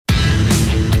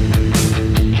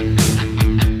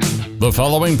The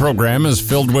following program is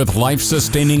filled with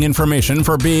life-sustaining information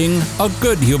for being a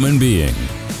good human being.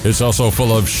 It's also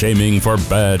full of shaming for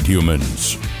bad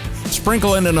humans.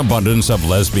 Sprinkle in an abundance of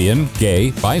lesbian, gay,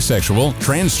 bisexual,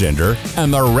 transgender,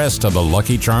 and the rest of the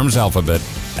Lucky Charms alphabet,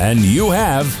 and you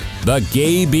have the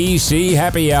GAYBC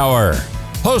Happy Hour,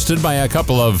 hosted by a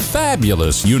couple of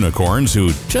fabulous unicorns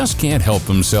who just can't help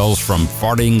themselves from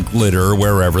farting glitter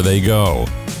wherever they go.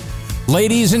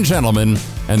 Ladies and gentlemen,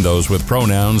 and those with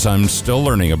pronouns I'm still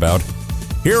learning about,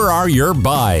 here are your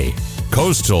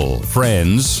bi-coastal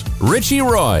friends, Richie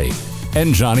Roy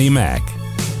and Johnny Mac.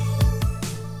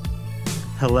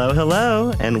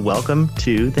 Hello, and welcome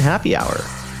to the Happy Hour.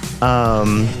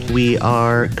 We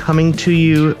are coming to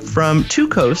you from two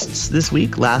coasts this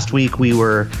week. Last week we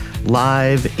were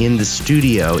live in the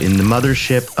studio in the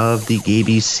mothership of the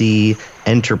GAYBC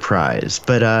Enterprise.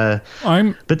 But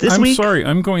this week, sorry,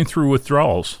 I'm going through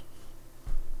withdrawals.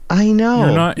 I know.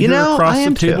 You're not here across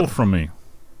the table from me.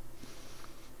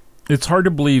 It's hard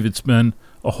to believe it's been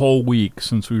a whole week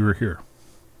since we were here.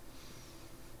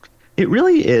 It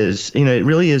really is. It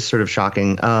really is sort of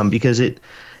shocking because it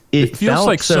feels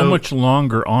like so much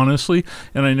longer, honestly.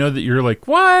 And I know that you're like,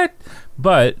 what?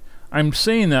 But I'm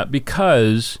saying that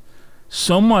because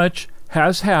so much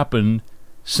has happened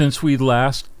since we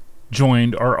last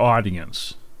joined our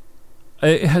audience.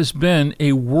 It has been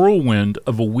a whirlwind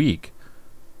of a week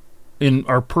in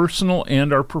our personal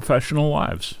and our professional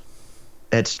lives.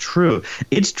 That's true.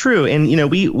 It's true. And,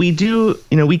 we do,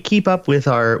 we keep up with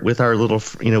our little,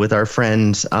 with our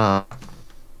friends.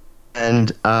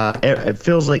 And it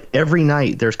feels like every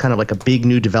night there's kind of like a big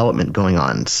new development going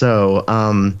on. So,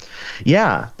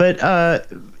 but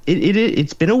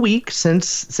it's been a week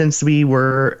since we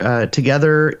were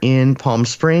together in Palm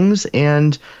Springs,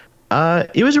 and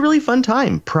it was a really fun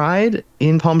time. Pride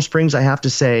in Palm Springs, I have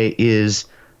to say, is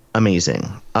amazing.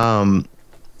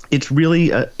 It's really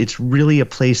a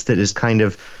place that is kind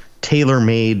of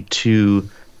tailor-made to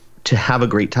have a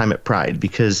great time at Pride,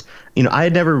 because I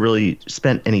had never really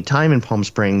spent any time in Palm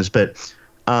Springs, but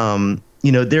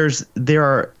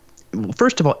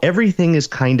first of all, everything is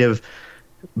kind of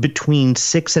between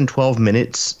 6 and 12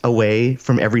 minutes away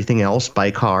from everything else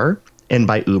by car and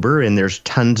by Uber, and there's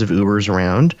tons of Ubers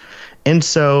around, and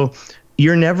so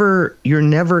you're never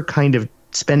kind of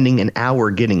spending an hour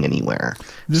getting anywhere.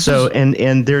 This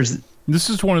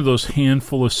is one of those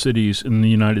handful of cities in the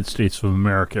United States of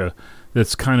America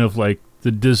that's kind of like the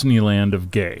Disneyland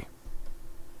of gay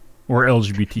or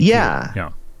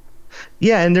LGBTQ.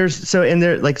 Yeah, and there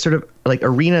sort of like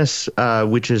Arenas,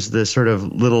 which is the sort of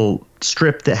little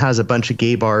strip that has a bunch of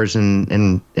gay bars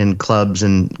and clubs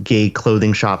and gay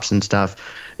clothing shops and stuff,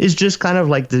 is just kind of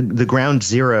like the ground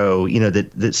zero.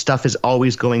 That stuff is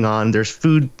always going on. There's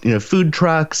food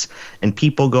trucks and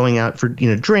people going out for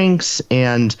drinks,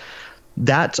 and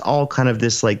that's all kind of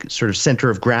this like sort of center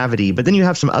of gravity. But then you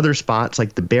have some other spots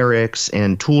like the Barracks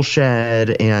and Tool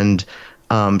Shed and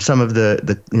some of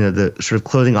the sort of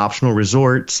clothing optional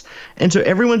resorts. And so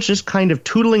everyone's just kind of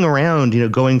tootling around,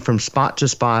 going from spot to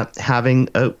spot, having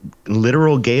a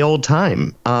literal gay old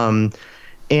time.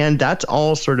 And that's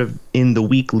all sort of in the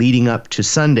week leading up to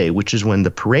Sunday, which is when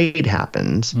the parade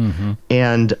happens. Mm-hmm.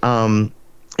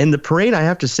 And the parade, I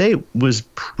have to say,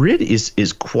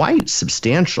 is quite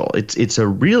substantial. It's a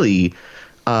really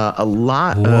a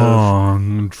lot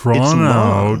long, drawn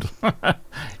out.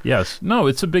 Yes, no,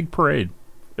 it's a big parade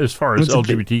as far as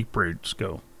LGBT parades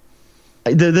go.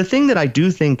 The thing that I do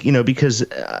think, because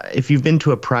if you've been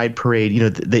to a pride parade,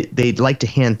 they like to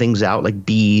hand things out like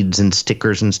beads and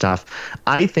stickers and stuff.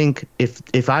 I think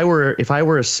if I were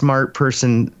a smart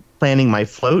person planning my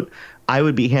float, I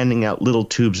would be handing out little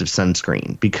tubes of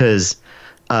sunscreen, because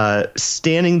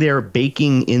standing there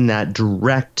baking in that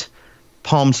direct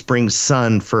Palm Springs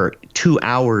sun for 2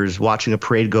 hours watching a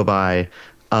parade go by,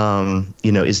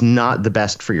 is not the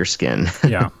best for your skin.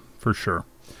 Yeah, for sure.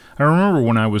 I remember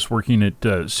when I was working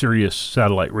at Sirius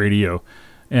Satellite Radio,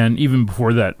 and even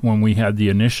before that, when we had the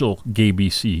initial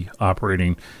GAYBC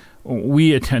operating,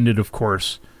 we attended, of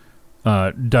course,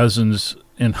 dozens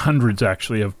and hundreds,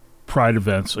 actually, of Pride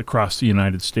events across the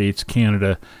United States,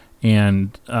 Canada,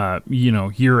 and,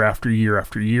 year after year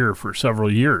after year for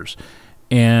several years.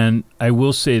 And I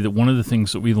will say that one of the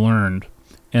things that we learned,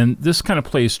 and this kind of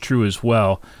plays true as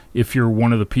well, if you're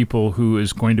one of the people who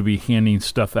is going to be handing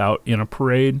stuff out in a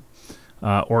parade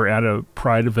or at a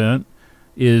Pride event,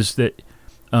 is that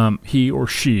he or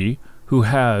she who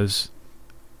has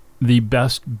the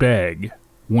best bag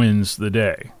wins the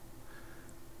day.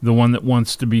 The one that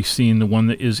wants to be seen, the one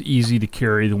that is easy to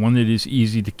carry, the one that is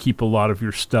easy to keep a lot of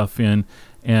your stuff in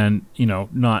and,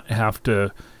 not have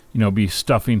to, be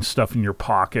stuffing stuff in your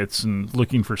pockets and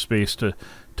looking for space to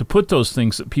put those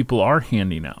things that people are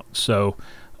handing out. So,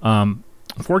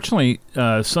 fortunately,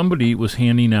 somebody was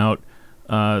handing out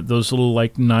those little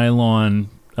like nylon,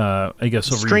 I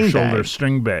guess, over your shoulder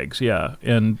string bags. Yeah.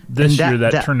 And this year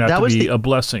that turned out to be a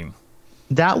blessing.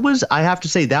 That was, I have to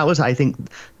say, I think,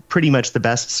 pretty much the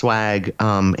best swag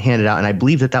handed out. And I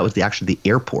believe that was the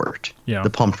airport. Yeah. The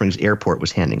Palm Springs airport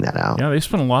was handing that out. Yeah. They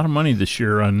spent a lot of money this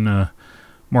year on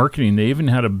marketing. They even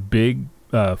had a big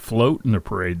float in the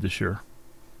parade this year.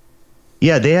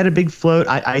 Yeah, they had a big float.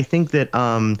 I think that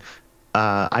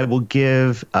I will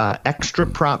give extra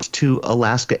props to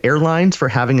Alaska Airlines for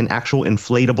having an actual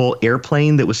inflatable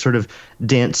airplane that was sort of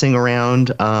dancing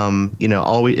around.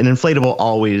 Always an inflatable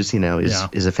always,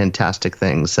 is a fantastic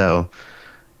thing. So,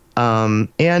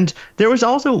 and there was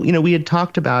also, we had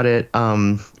talked about it.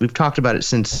 We've talked about it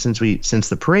since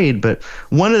the parade. But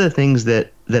one of the things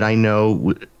that I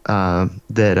know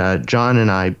that John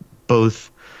and I both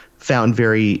found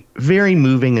very, very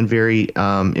moving and very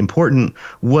important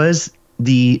was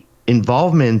the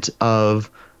involvement of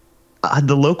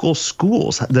the local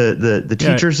schools, the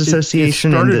Teachers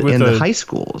Association and the high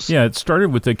schools. Yeah, it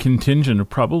started with a contingent of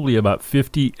probably about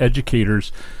 50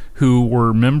 educators who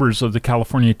were members of the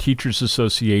California Teachers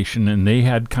Association, and they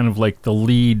had kind of like the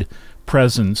lead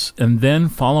presence. And then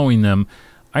following them,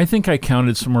 I think I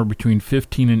counted somewhere between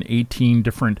 15 and 18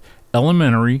 different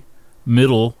elementary,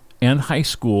 middle, and high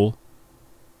school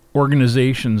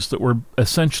organizations that were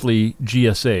essentially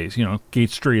GSAs, Gate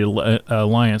Street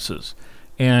Alliances.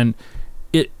 And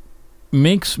it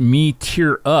makes me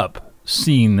tear up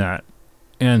seeing that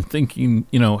and thinking,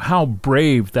 how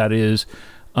brave that is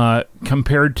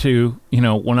compared to,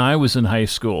 when I was in high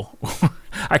school.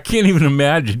 I can't even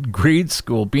imagine grade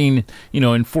school being,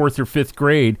 in fourth or fifth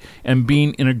grade and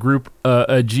being in a group,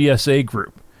 a GSA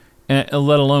group. And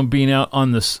let alone being out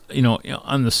on this,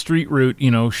 on the street route,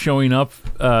 showing up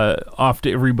off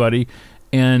to everybody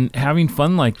and having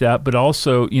fun like that, but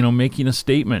also, making a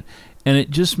statement. And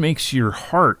it just makes your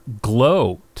heart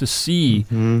glow to see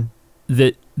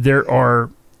that there are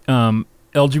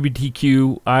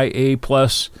LGBTQIA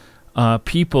plus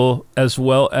people, as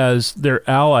well as their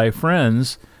ally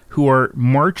friends, who are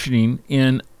marching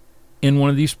in one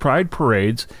of these pride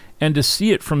parades, and to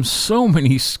see it from so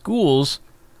many schools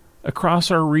across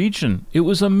our region. It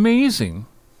was amazing.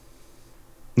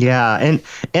 Yeah, and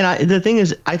the thing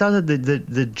is, I thought that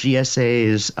the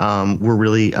GSAs were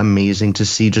really amazing to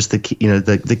see, just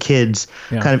the kids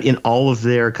kind of in all of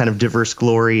their kind of diverse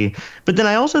glory. But then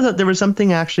I also thought there was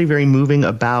something actually very moving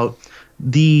about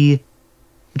the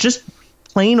just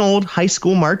plain old high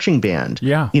school marching band.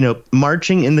 Yeah,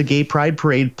 marching in the gay pride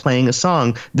parade, playing a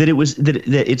song that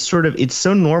it's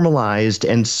so normalized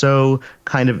and so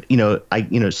kind of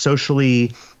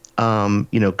socially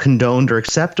condoned or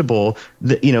acceptable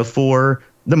that for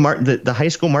the high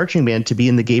school marching band to be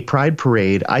in the gay pride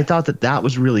parade. I thought that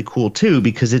was really cool too,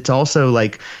 because it's also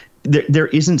like there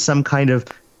isn't some kind of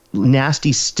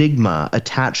nasty stigma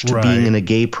attached to being in a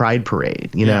gay pride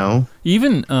parade. You know,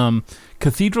 even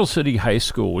Cathedral City High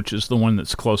School, which is the one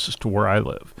that's closest to where I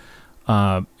live,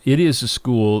 it is a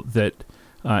school that,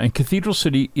 and Cathedral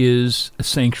City is a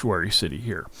sanctuary city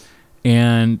here.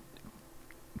 And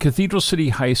Cathedral City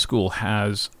High School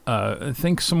has, I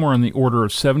think, somewhere on the order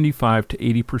of 75 to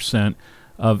 80%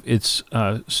 of its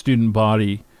student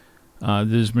body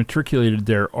that is matriculated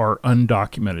there are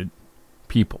undocumented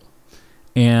people.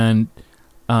 And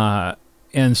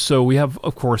so we have,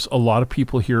 of course, a lot of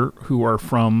people here who are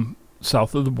from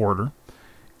south of the border.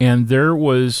 And there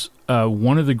was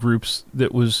one of the groups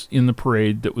that was in the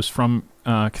parade that was from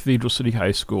Cathedral City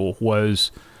High School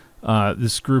was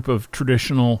this group of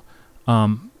traditional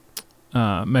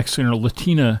Mexican or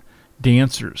Latina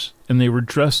dancers. And they were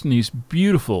dressed in these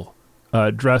beautiful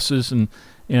dresses and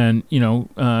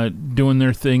doing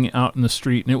their thing out in the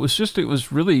street. And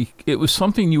it was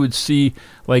something you would see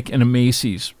like in a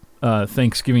Macy's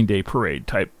Thanksgiving Day parade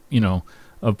type,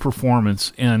 of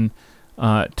performance. And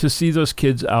to see those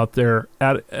kids out there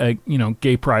at a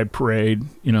gay pride parade,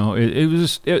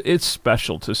 it's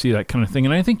special to see that kind of thing.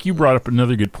 And I think you brought up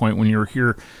another good point when you were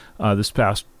here this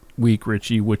past week,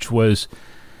 Richie, which was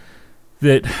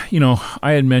that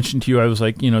I had mentioned to you, I was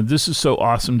like, this is so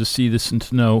awesome to see this and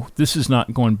to know this is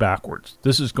not going backwards.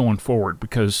 This is going forward,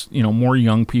 because more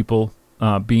young people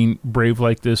being brave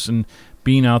like this and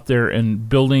being out there and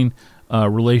building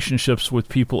relationships with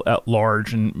people at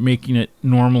large and making it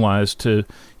normalized to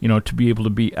be able to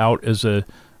be out as a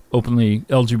openly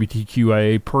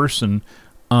LGBTQIA person.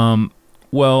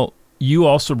 Well, you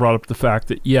also brought up the fact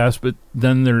that yes, but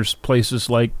then there's places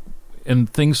like and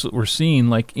things that we're seeing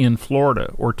like in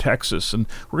Florida or Texas, and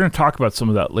we're going to talk about some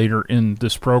of that later in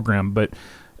this program, but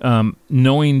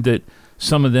knowing that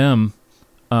some of them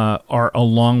are a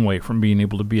long way from being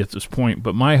able to be at this point.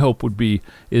 But my hope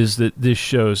is that this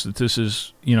shows that this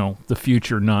is, the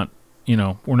future, not,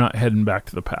 we're not heading back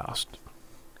to the past.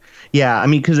 Yeah, I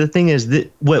mean, because the thing is that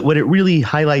what it really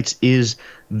highlights is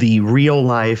the real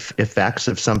life effects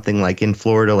of something like in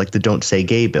Florida, like the "Don't Say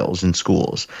Gay" bills in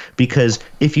schools. Because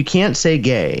if you can't say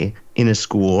gay in a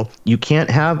school, you can't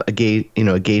have a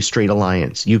gay straight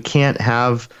alliance. You can't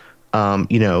have,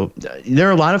 there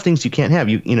are a lot of things you can't have.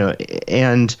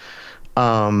 And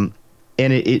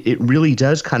it really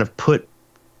does kind of put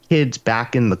kids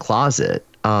back in the closet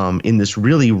in this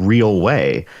really real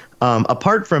way.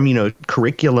 Apart from,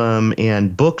 curriculum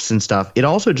and books and stuff, it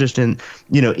also just in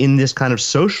this kind of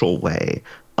social way,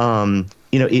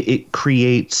 it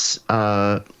creates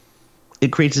a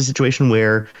situation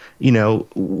where,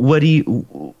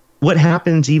 what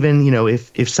happens even,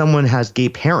 if someone has gay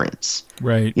parents,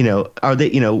 right? Are they,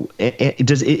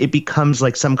 it becomes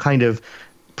like some kind of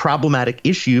problematic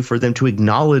issue for them to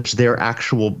acknowledge their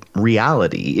actual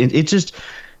reality. It just.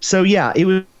 So, yeah, it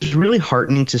was really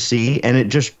heartening to see. And it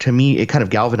just, to me, it kind of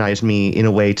galvanized me in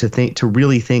a way to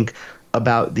really think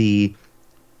about the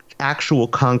actual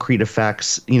concrete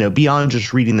effects, beyond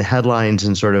just reading the headlines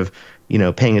and sort of,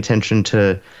 paying attention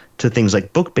to things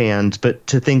like book bans, but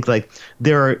to think like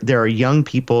there are young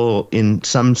people in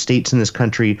some states in this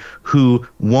country who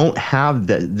won't have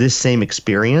this same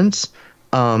experience,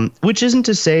 which isn't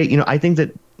to say, I think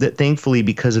that thankfully,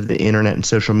 because of the internet and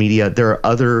social media, there are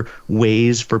other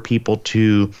ways for people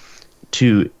to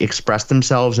express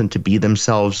themselves and to be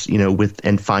themselves,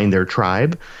 and find their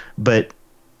tribe. But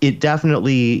it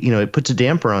definitely, it puts a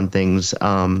damper on things.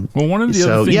 Well, one of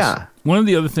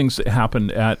the other things that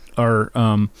happened at our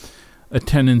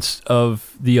attendance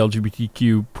of the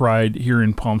LGBTQ Pride here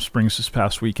in Palm Springs this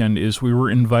past weekend is we were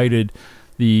invited.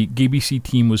 The GAYBC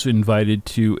team was invited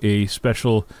to a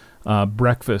special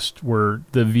breakfast where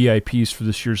the VIPs for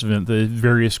this year's event, the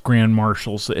various Grand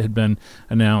Marshals that had been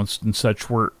announced and such,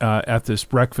 were at this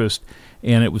breakfast,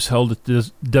 and it was held at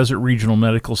the Desert Regional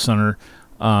Medical Center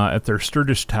at their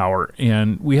Sturgis Tower.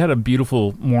 And we had a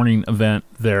beautiful morning event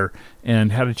there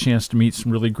and had a chance to meet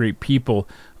some really great people.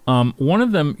 One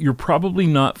of them you're probably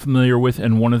not familiar with,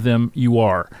 and one of them you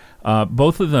are.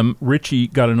 Both of them, Richie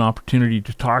got an opportunity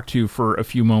to talk to for a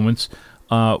few moments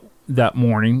that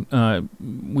morning.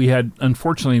 We had,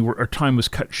 unfortunately, our time was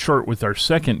cut short with our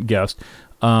second guest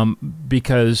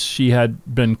because she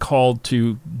had been called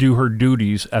to do her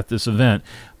duties at this event.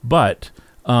 But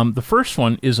the first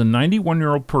one is a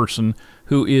 91-year-old person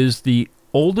who is the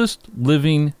oldest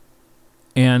living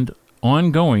and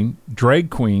ongoing drag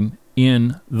queen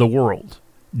in the world,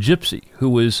 Gypsy, who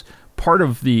was part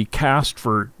of the cast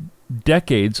for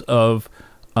decades of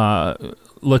La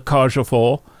Cage aux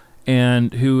Folles,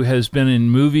 and who has been in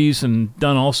movies and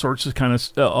done all sorts of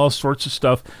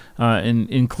stuff, and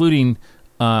including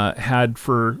had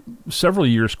for several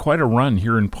years quite a run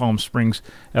here in Palm Springs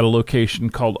at a location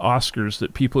called Oscars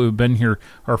that people who've been here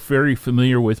are very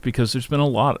familiar with, because there's been a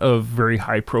lot of very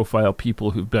high-profile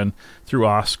people who've been through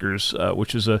Oscars,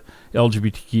 which is a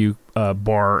LGBTQ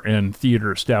bar and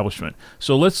theater establishment.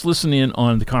 So let's listen in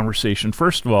on the conversation,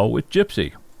 first of all, with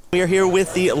Gypsy. We are here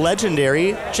with the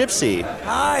legendary Gypsy.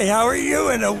 Hi, how are you?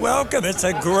 And welcome. It's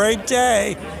a great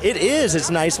day. It is. It's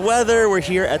nice weather. We're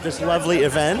here at this lovely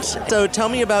event. So tell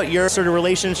me about your sort of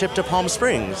relationship to Palm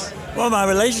Springs. Well, my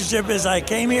relationship is I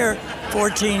came here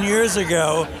 14 years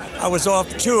ago. I was off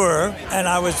tour, and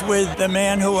I was with the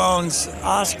man who owns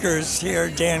Oscars here,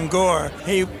 Dan Gore.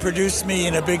 He produced me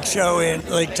in a big show in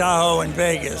Lake Tahoe in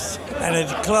Vegas, and it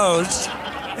closed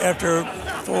after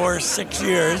 6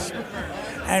 years.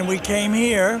 And we came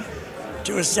here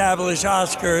to establish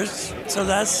Oscars.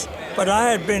 But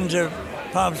I had been to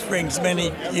Palm Springs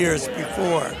many years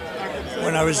before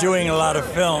when I was doing a lot of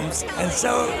films. And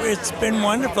so it's been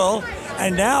wonderful.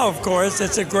 And now, of course,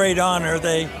 it's a great honor.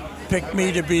 They picked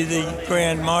me to be the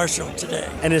Grand Marshal today.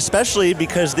 And especially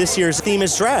because this year's theme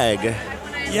is drag.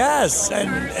 Yes, and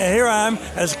here I am,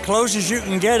 as close as you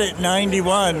can get at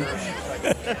 91.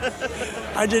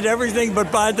 I did everything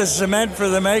but buy the cement for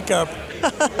the makeup.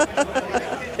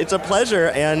 It's a pleasure,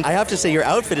 and I have to say your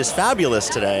outfit is fabulous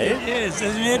today. It is,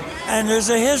 isn't it? And there's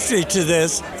a history to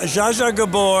this. Zsa Zsa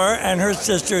Gabor and her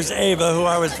sisters Ava, who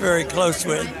I was very close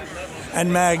with,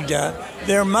 and Magda,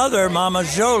 their mother, Mama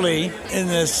Jolie, in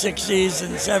the 60s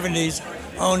and 70s,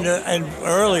 owned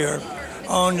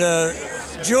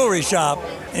a jewelry shop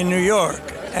in New York.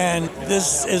 And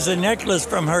this is a necklace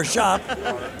from her shop.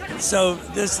 So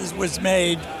this was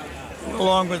made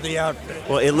along with the outfit.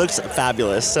 Well, it looks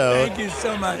fabulous. So Thank you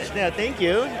so much. yeah, thank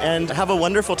you, and have a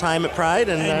wonderful time at Pride.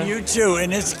 And you too.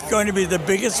 And it's going to be the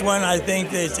biggest one I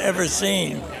think that's ever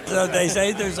seen. So they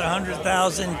say there's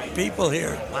 100,000 people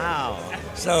here. Wow.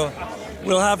 So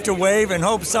we'll have to wave and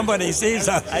hope somebody sees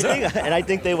us. I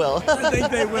think they will. I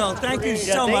think they will. Thank you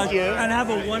so thank much. you. And have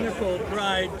a wonderful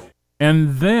Pride.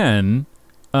 And then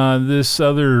this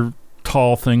other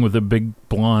tall thing with a big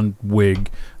blonde wig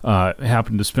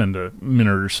happened to spend a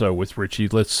minute or so with Richie.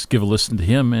 Let's give a listen to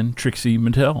him and Trixie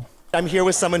Mattel. I'm here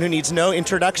with someone who needs no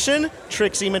introduction,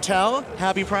 Trixie Mattel.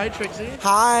 Happy Pride, Trixie.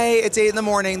 Hi, it's 8 in the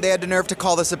morning. They had the nerve to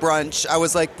call this a brunch. I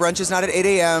was like, brunch is not at 8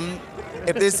 a.m.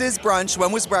 If this is brunch,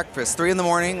 when was breakfast? 3 in the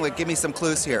morning? Like, give me some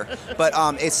clues here. But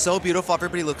it's so beautiful.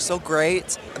 Everybody looks so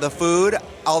great. The food,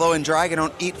 although in drag I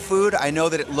don't eat food, I know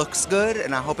that it looks good,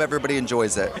 and I hope everybody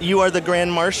enjoys it. You are the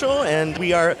Grand Marshal, and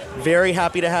we are very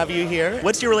happy to have you here.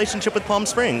 What's your relationship with Palm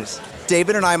Springs?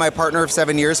 David and I, my partner of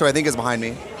 7 years, who I think is behind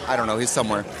me. I don't know, he's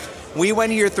somewhere. We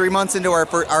went here 3 months into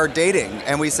our dating,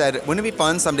 and we said, wouldn't it be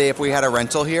fun someday if we had a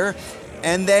rental here?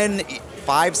 And then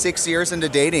 5-6 years into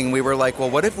dating, we were like, well,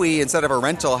 what if we, instead of a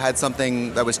rental, had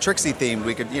something that was Trixie themed?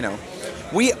 We could,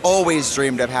 we always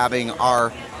dreamed of having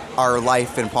our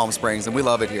life in Palm Springs, and we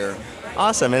love it here.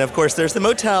 Awesome. And of course, there's the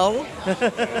motel.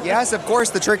 Yes, of course,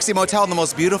 the Trixie Motel, the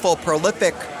most beautiful,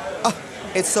 prolific.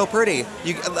 It's so pretty.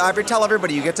 I tell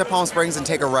everybody, you get to Palm Springs and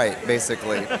take a right,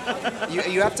 basically.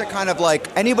 You have to kind of like,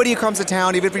 anybody who comes to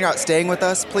town, even if you're not staying with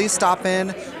us, please stop in,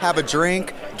 have a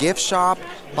drink, gift shop,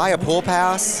 buy a pool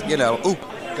pass, Ooh,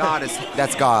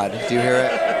 that's God. Do you hear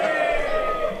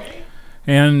it?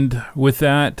 And with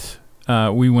that,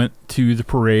 we went to the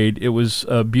parade. It was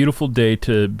a beautiful day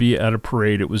to be at a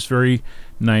parade. It was very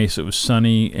nice. It was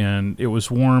sunny, and it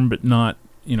was warm, but not,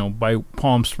 by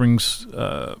Palm Springs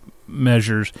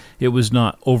measures, it was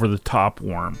not over the top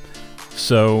warm.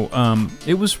 So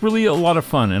it was really a lot of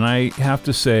fun, and I have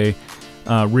to say,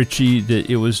 Richie, that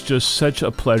it was just such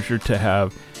a pleasure to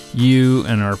have you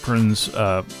and our friends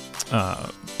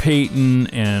Peyton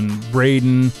and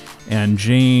Braden and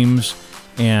James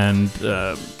and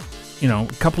a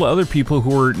couple of other people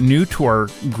who were new to our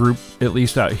group, at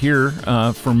least out here,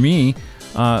 for me,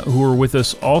 who were with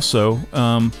us also.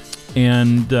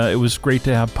 And it was great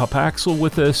to have Pop Axel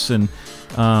with us, and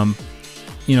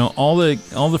all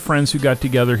the friends who got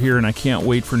together here. And I can't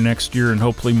wait for next year, and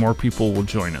hopefully more people will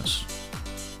join us.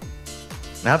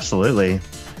 Absolutely.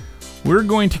 We're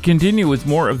going to continue with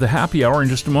more of the happy hour in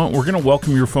just a moment. We're going to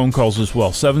welcome your phone calls as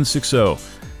well.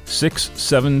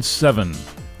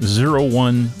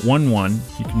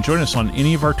 760-677-0111. You can join us on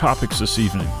any of our topics this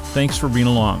evening. Thanks for being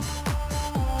along.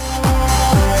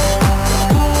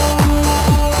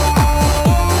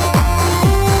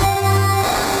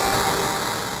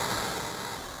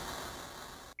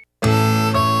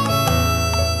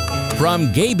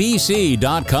 From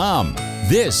GAYBC.com,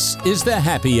 this is the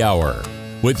Happy Hour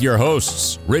with your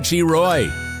hosts, Richie Roy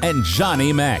and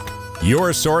Johnny Mac,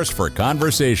 your source for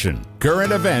conversation,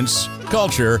 current events,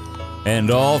 culture,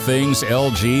 and all things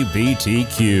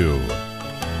LGBTQ.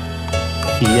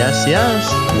 Yes.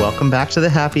 Welcome back to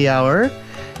the Happy Hour.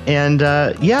 And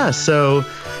so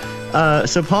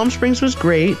Palm Springs was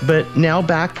great, but now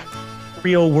back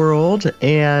real world,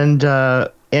 and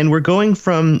we're going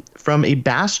from a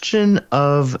bastion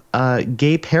of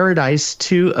gay paradise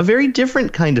to a very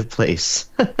different kind of place.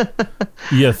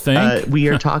 You think?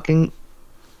 We're talking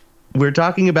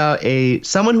about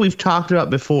someone who we've talked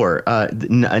about before,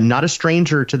 not a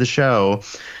stranger to the show.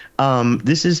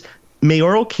 This is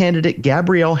mayoral candidate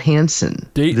Gabrielle Hanson.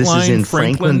 Dateline, this is in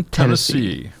Franklin,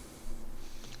 Tennessee.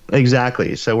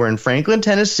 Exactly. So we're in Franklin,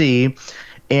 Tennessee,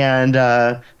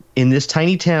 and in this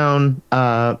tiny town,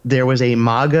 there was a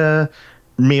MAGA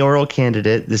mayoral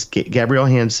candidate, this Gabrielle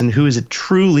Hanson, who is a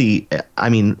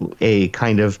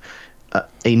kind of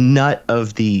a nut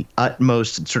of the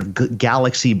utmost sort of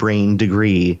galaxy brain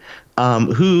degree,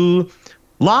 who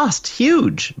lost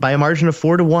huge by a margin of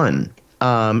 4-1.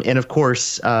 And of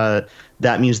course,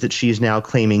 that means that she's now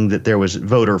claiming that there was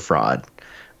voter fraud.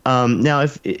 Now,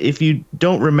 if you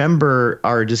don't remember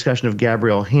our discussion of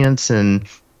Gabrielle Hanson,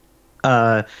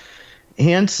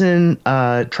 Hanson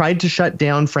tried to shut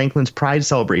down Franklin's Pride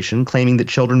celebration, claiming that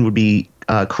children would be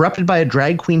corrupted by a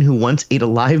drag queen who once ate a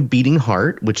live beating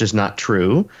heart, which is not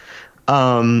true.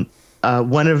 One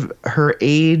of her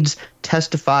aides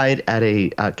testified at a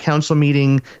council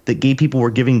meeting that gay people were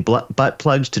giving butt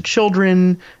plugs to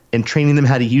children and training them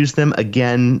how to use them.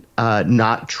 Again,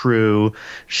 not true.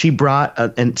 She brought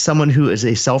someone who is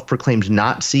a self-proclaimed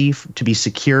Nazi to be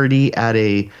security at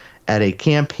a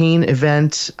campaign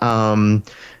event.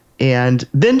 And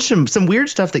then some weird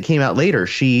stuff that came out later.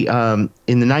 She in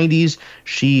the 90s,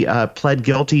 she pled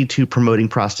guilty to promoting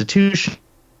prostitution.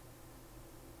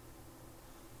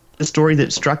 The story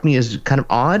that struck me as kind of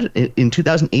odd. In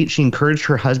 2008, she encouraged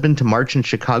her husband to march in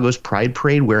Chicago's Pride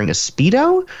Parade wearing a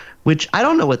Speedo, which I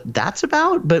don't know what that's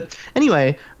about. But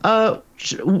anyway, a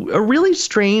really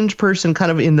strange person, kind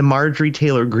of in the Marjorie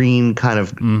Taylor Greene kind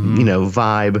of,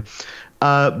 vibe.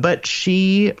 But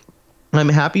I'm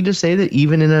happy to say that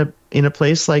even in a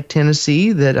place like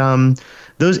Tennessee, that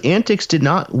those antics did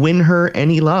not win her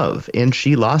any love, and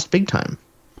she lost big time.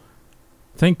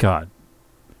 Thank God.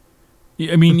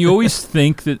 I mean, you always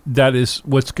think that is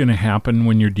what's going to happen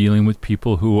when you're dealing with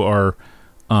people who are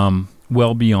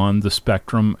well beyond the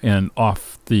spectrum and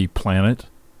off the planet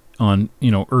on,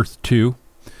 Earth 2.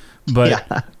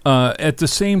 But at the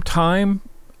same time,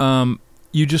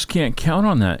 you just can't count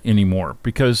on that anymore,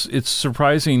 because it's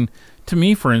surprising to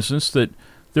me, for instance, that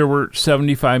there were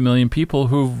 75 million people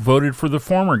who voted for the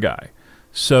former guy.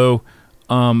 So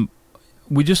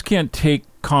we just can't take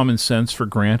common sense for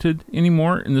granted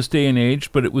anymore in this day and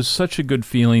age. But it was such a good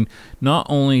feeling not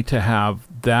only to have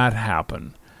that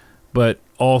happen, but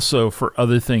also for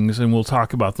other things, and we'll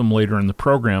talk about them later in the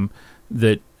program,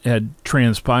 that had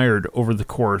transpired over the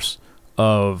course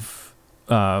of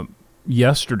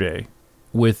yesterday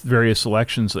with various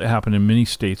elections that happened in many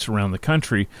states around the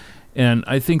country. And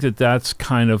I think that that's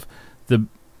kind of the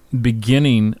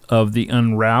beginning of the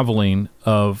unraveling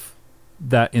of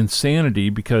that insanity,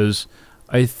 because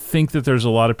I think that there's a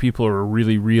lot of people who are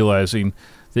really realizing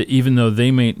that even though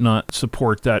they may not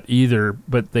support that either,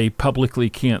 but they publicly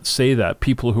can't say that.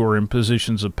 People who are in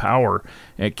positions of power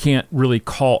can't really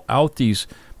call out these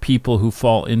people who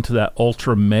fall into that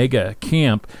ultra-MAGA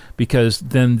camp, because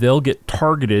then they'll get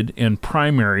targeted and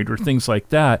primaried or things like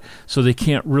that. So they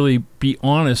can't really be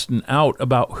honest and out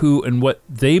about who and what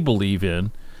they believe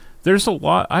in. There's a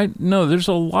lot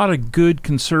of good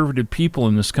conservative people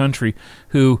in this country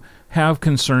who have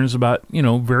concerns about,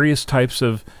 various types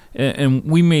of, and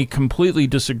we may completely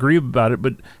disagree about it,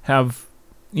 but have,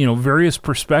 various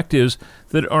perspectives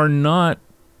that are not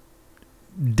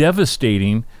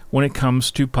devastating when it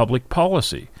comes to public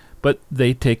policy. But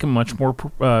they take a much more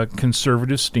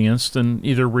conservative stance than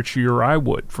either Richie or I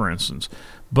would, for instance.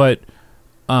 But,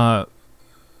 and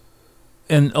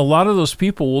a lot of those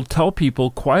people will tell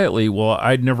people quietly, well,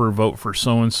 I'd never vote for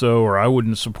so-and-so, or I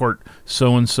wouldn't support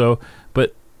so-and-so.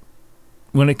 But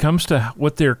when it comes to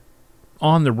what they're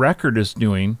on the record as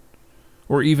doing,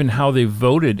 or even how they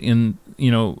voted in,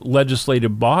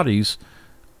 legislative bodies,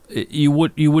 you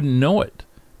wouldn't know it,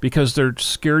 because they're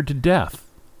scared to death.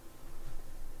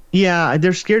 Yeah,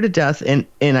 they're scared to death, and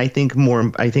I think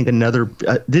another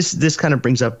this kind of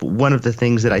brings up one of the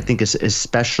things that I think is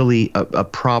especially a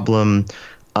problem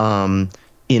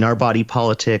in our body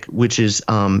politic, which is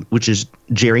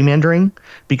gerrymandering.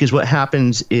 Because what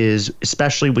happens is,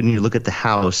 especially when you look at the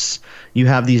House, you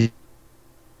have these.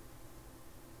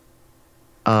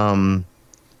 I'm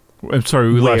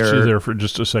sorry, we lost you there for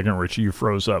just a second, Richie. You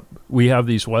froze up. We have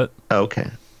these what? Okay,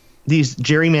 these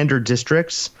gerrymandered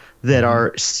districts that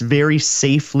are very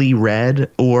safely red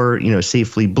or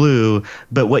safely blue.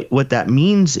 But what that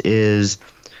means is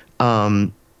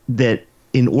that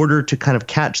in order to kind of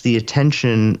catch the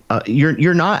attention,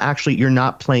 you're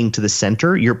not playing to the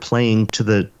center. You're playing to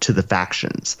the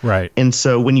factions. Right. And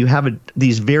so when you have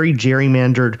these very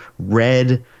gerrymandered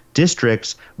red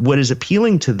districts, what is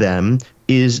appealing to them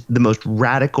is the most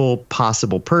radical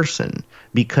possible person,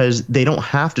 because they don't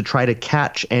have to try to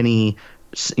catch any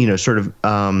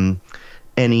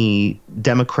any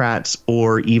Democrats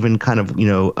or even kind of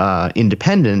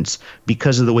independents,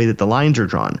 because of the way that the lines are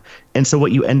drawn. And so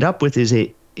what you end up with is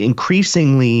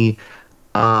increasingly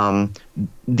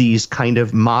these kind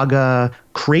of MAGA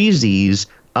crazies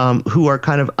who are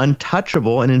kind of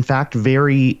untouchable, and in fact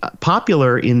very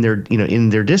popular in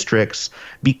their districts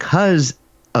because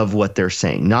of what they're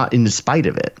saying, not in spite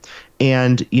of it.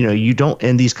 And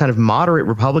and these kind of moderate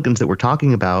Republicans that we're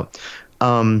talking about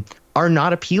are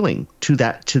not appealing to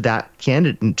that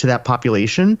candidate, to that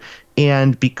population.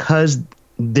 And because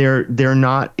they're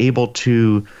not able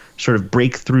to sort of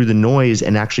break through the noise,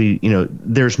 and actually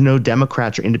there's no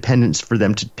Democrats or independents for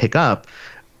them to pick up.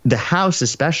 The House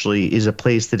especially is a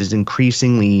place that is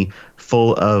increasingly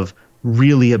full of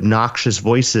really obnoxious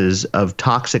voices of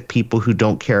toxic people who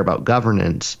don't care about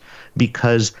governance,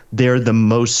 because they're the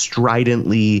most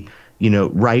stridently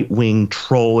right-wing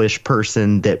trollish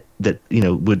person that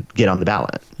would get on the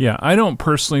ballot. Yeah, I don't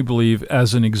personally believe,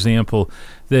 as an example,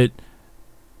 that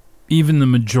even the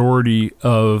majority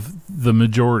of the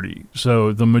majority.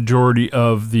 So the majority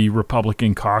of the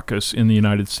Republican caucus in the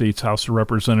United States House of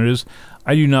Representatives,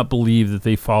 I do not believe that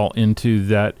they fall into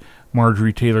that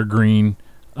Marjorie Taylor Greene,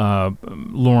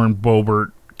 Lauren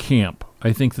Boebert camp.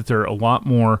 I think that they're a lot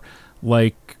more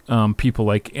like people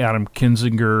like Adam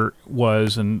Kinzinger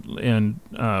was, and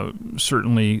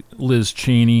certainly Liz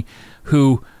Cheney,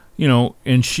 who,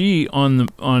 and she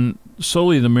on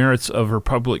solely the merits of her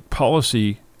public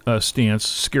policy stance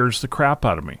scares the crap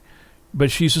out of me. But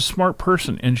she's a smart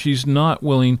person, and she's not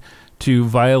willing to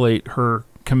violate her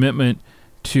commitment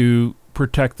to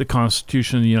protect the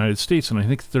Constitution of the United States. And I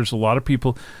think that there's a lot of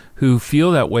people who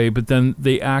feel that way, but then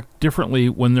they act differently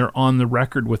when they're on the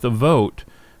record with a vote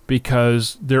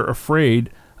because they're afraid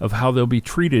of how they'll be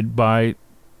treated by,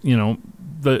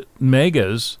 the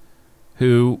megas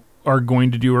who are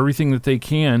going to do everything that they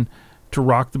can to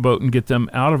rock the boat and get them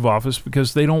out of office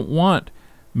because they don't want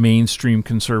mainstream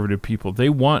conservative people. They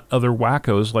want other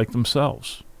wackos like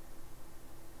themselves.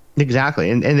 Exactly.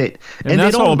 And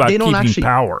that's all about keeping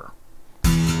power.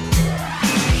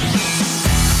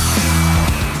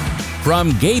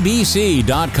 From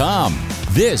GAYBC.com,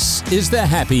 this is the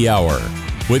Happy Hour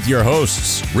with your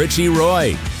hosts, Richie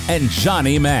Roy and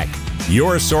Johnny Mac,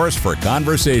 your source for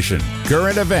conversation,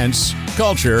 current events,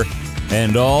 culture,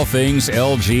 and all things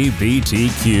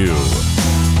LGBTQ.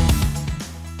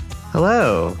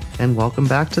 Hello, and welcome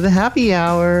back to the Happy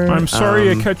Hour. I'm sorry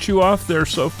I cut you off there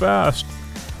so fast.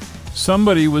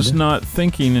 Somebody was not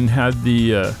thinking and had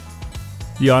the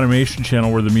automation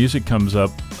channel where the music comes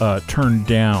up turned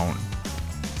down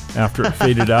after it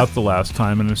faded out the last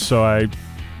time, and so I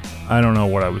don't know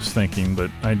what I was thinking,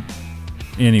 but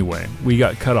anyway, we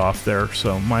got cut off there,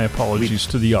 so my apologies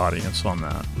to the audience on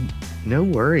that. No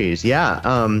worries.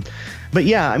 Yeah. But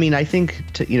yeah, I mean, I think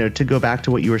to go back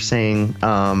to what you were saying,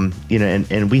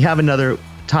 and we have another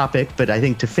topic, but I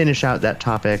think to finish out that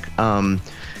topic,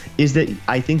 is that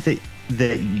I think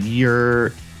that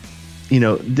you're,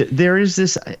 there is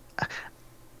this.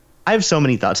 I have so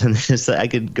many thoughts on this that I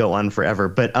could go on forever,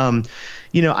 but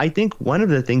I think one of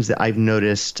the things that I've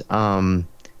noticed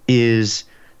is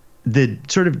the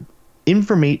sort of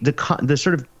the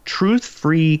sort of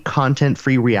truth-free,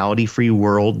 content-free, reality-free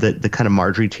world that the kind of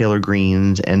Marjorie Taylor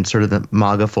Greenes and sort of the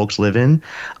MAGA folks live in.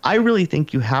 I really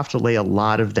think you have to lay a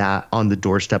lot of that on the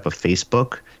doorstep of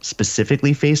Facebook,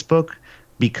 specifically Facebook,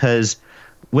 because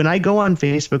when I go on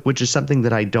Facebook, which is something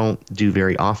that I don't do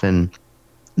very often,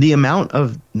 the amount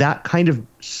of that kind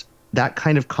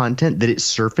of content that it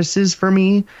surfaces for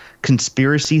me,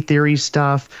 conspiracy theory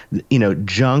stuff,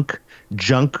 junk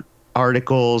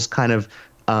articles, kind of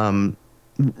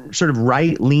sort of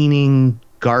right-leaning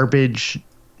garbage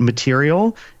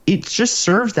material, it just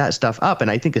serves that stuff up.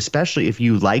 And I think especially if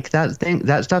you like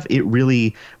that stuff, it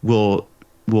really will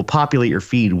populate your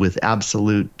feed with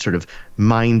absolute sort of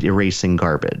mind-erasing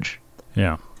garbage.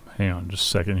 Yeah. Hang on just a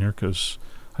second here, because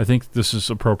I think this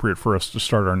is appropriate for us to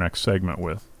start our next segment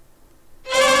with.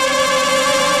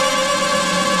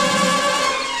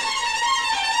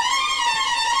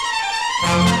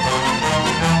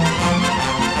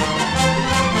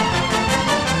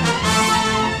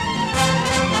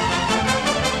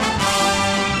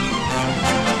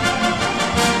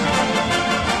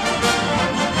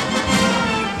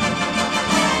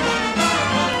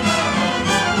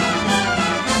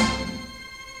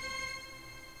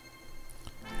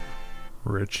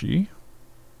 Richie?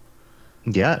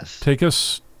 Yes. Take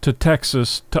us to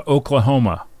Texas, to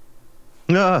Oklahoma.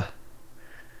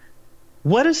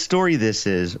 What a story this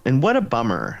is, and what a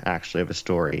bummer, actually, of a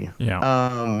story.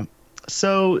 Yeah.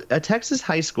 So a Texas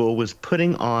high school was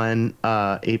putting on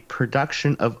a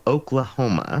production of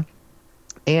Oklahoma,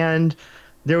 and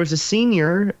there was a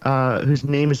senior whose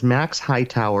name is Max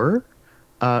Hightower,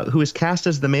 who was cast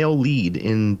as the male lead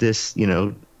in this,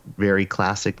 very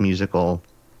classic musical.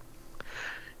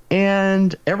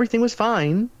 And everything was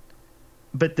fine.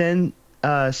 But then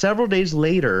several days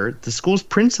later, the school's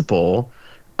principal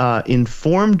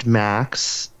informed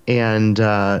Max and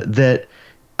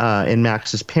and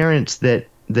Max's parents that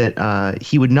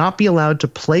he would not be allowed to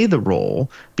play the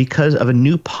role because of a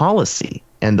new policy.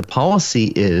 And the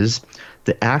policy is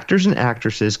that actors and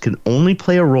actresses can only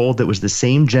play a role that was the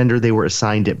same gender they were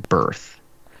assigned at birth.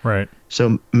 Right.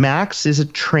 So Max is a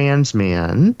trans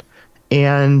man,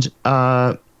 and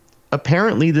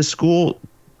apparently the school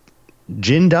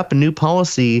ginned up a new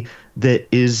policy that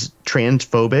is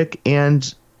transphobic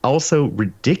and also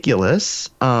ridiculous,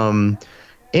 and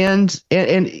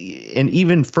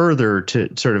even further to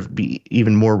sort of be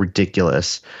even more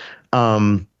ridiculous.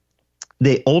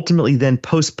 They ultimately then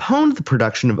postponed the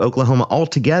production of Oklahoma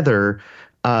altogether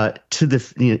to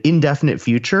the indefinite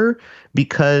future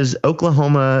because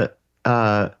Oklahoma,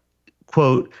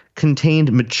 quote,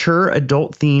 contained mature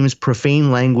adult themes,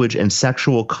 profane language, and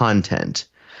sexual content.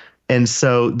 And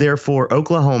so, therefore,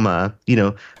 Oklahoma,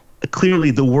 clearly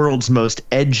the world's most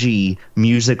edgy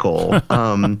musical,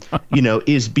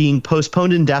 is being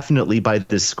postponed indefinitely by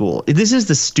this school. This is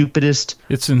the stupidest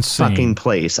it's insane. Fucking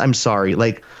place. I'm sorry.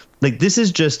 Like this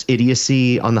is just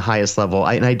idiocy on the highest level.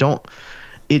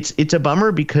 It's a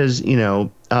bummer because,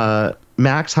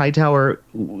 Max Hightower,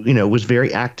 was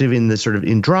very active in the sort of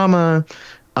in drama,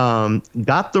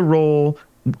 got the role,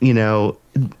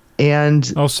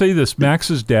 and I'll say this,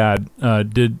 Max's dad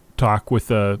did talk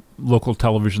with a local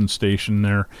television station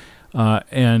there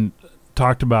and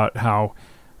talked about how,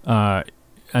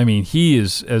 he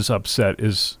is as upset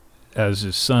as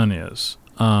his son is,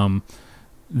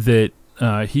 that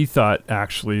he thought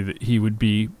actually that he would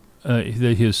be,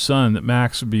 that his son, that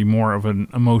Max would be more of an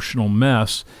emotional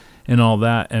mess and all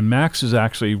that. And Max is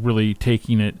actually really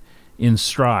taking it in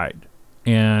stride.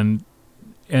 And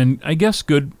I guess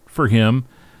good for him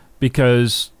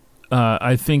because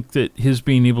I think that his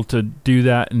being able to do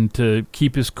that and to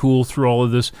keep his cool through all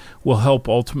of this will help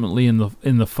ultimately in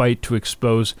the fight to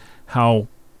expose how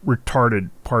retarded,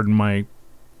 pardon my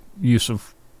use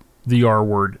of the R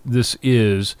word, this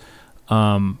is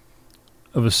of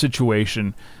a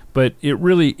situation. But it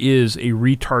really is a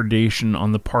retardation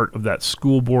on the part of that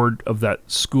school board, of that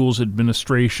school's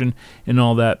administration, and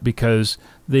all that, because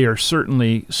they are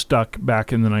certainly stuck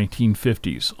back in the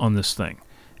 1950s on this thing.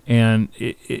 And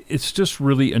it's just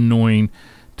really annoying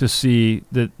to see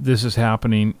that this is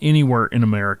happening anywhere in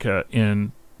America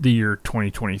in the year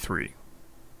 2023.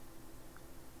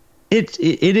 It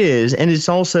is, and it's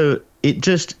also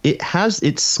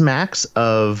it smacks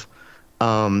of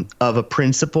a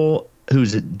principal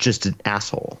who's just an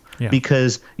asshole. Yeah.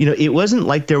 Because, it wasn't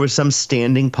like there was some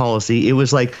standing policy. It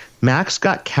was like Max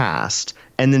got cast,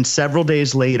 and then several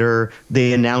days later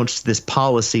they announced this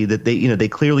policy that they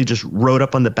clearly just wrote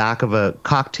up on the back of a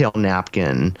cocktail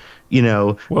napkin,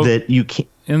 that you can't.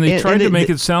 And they tried to make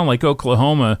it sound like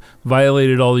Oklahoma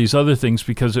violated all these other things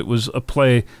because it was a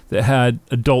play that had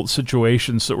adult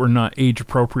situations that were not age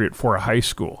appropriate for a high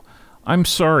school. I'm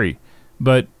sorry,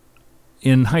 but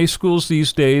in high schools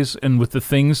these days, and with the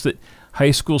things that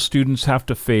high school students have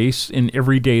to face in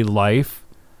everyday life,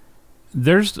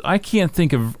 I can't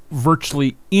think of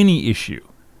virtually any issue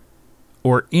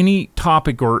or any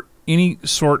topic or any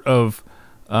sort of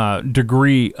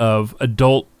degree of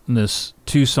adultness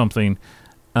to something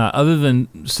other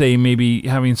than, say, maybe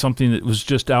having something that was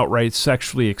just outright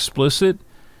sexually explicit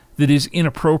that is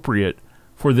inappropriate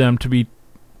for them to be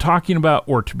talking about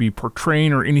or to be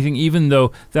portraying or anything, even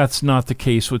though that's not the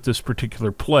case with this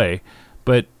particular play.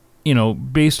 But,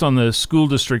 based on the school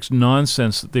district's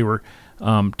nonsense that they were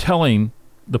telling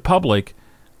the public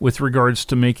with regards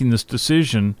to making this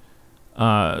decision,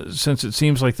 since it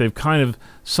seems like they've kind of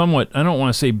somewhat, I don't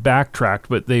want to say backtracked,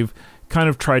 but they've kind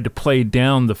of tried to play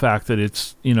down the fact that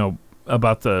it's,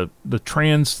 about the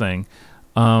trans thing.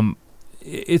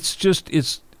 It's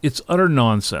utter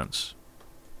nonsense.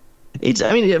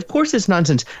 Of course it's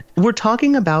nonsense. We're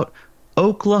talking about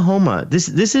Oklahoma.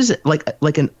 This is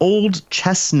like an old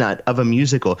chestnut of a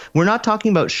musical. We're not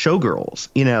talking about Showgirls,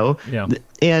 Yeah.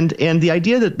 And the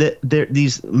idea that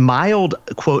these mild,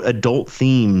 quote, adult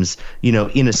themes,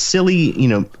 in a silly,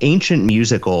 ancient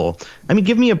musical.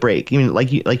 Give me a break.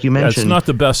 Like you mentioned, it's not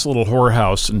the best little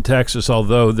whorehouse in Texas,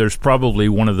 although there's probably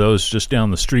one of those just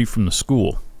down the street from the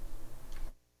school.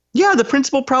 Yeah, the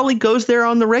principal probably goes there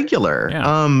on the regular.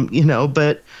 Yeah.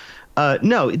 But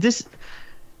no,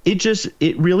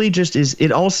 it really just is.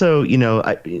 It also,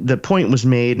 the point was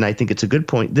made, and I think it's a good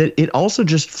point, that it also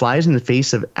just flies in the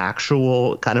face of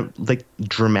actual kind of like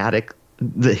dramatic,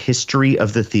 the history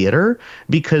of the theater,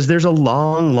 because there's a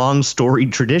long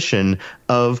storied tradition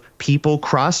of people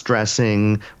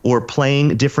cross-dressing or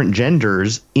playing different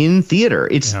genders in theater.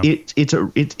 It's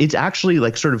actually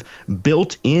like sort of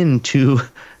built into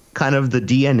kind of the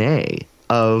DNA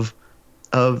of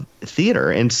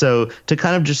theater. And so to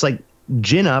kind of just like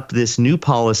gin up this new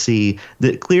policy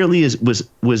that clearly was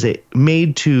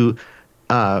made to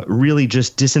really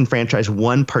just disenfranchise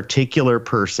one particular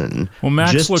person. Well,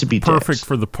 Max just looked to be perfect dicks.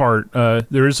 for the part.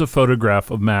 There is a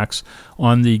photograph of Max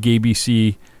on the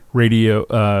GAYBC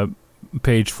radio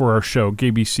page for our show,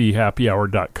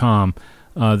 GAYBCHappyHour.com,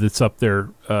 that's up there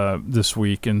this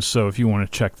week. And so if you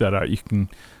want to check that out, you can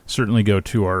certainly go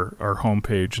to our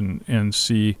homepage and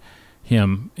see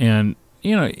him. And,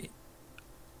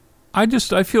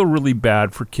 I feel really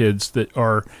bad for kids that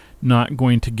are not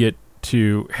going to get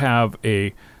to have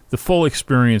a the full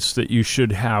experience that you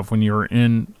should have when you're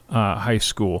in high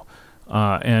school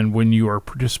and when you are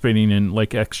participating in like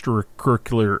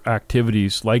extracurricular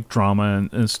activities like drama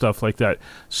and stuff like that,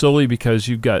 solely because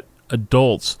you've got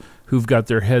adults who've got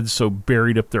their heads so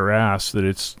buried up their ass that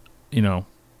it's, it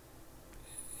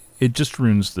just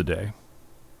ruins the day.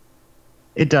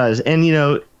 It does. And,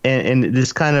 and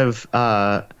this kind of,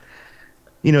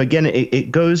 again,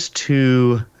 it goes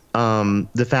to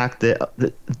the fact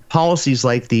that policies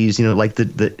like these, like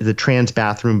the trans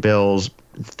bathroom bills,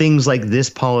 things like this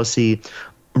policy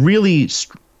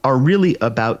are really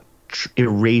about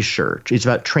erasure. It's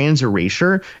about trans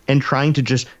erasure and trying to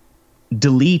just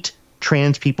delete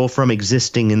trans people from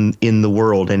existing in the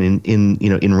world and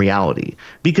in reality,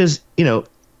 because,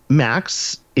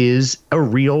 Max is a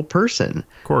real person, of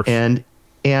course, and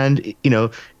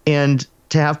to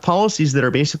have policies that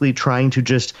are basically trying to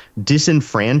just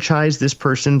disenfranchise this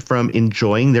person from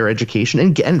enjoying their education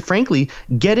and frankly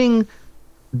getting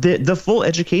the full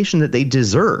education that they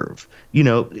deserve.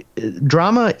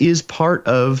 Drama is part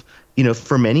of,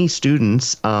 for many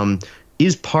students,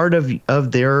 is part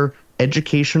of their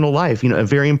educational life, a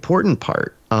very important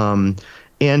part.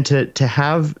 And to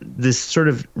have this sort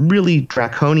of really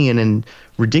draconian and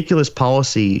ridiculous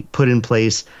policy put in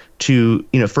place to,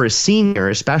 for a senior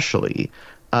especially,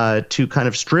 to kind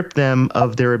of strip them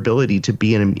of their ability to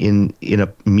be in a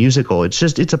musical,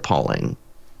 it's appalling.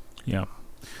 Yeah.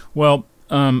 Well,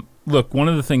 look, one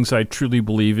of the things I truly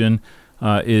believe in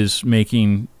is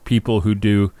making people who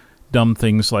do dumb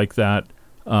things like that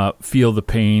feel the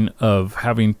pain of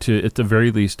having to, at the very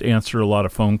least, answer a lot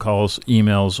of phone calls,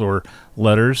 emails, or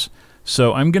letters.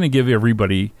 So I'm going to give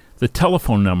everybody the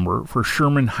telephone number for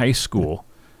Sherman High School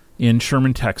in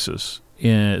Sherman, Texas.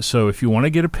 So if you want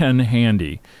to get a pen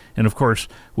handy, and of course,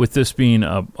 with this being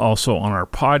also on our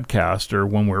podcast, or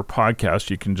when we're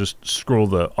podcast, you can just scroll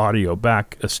the audio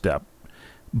back a step.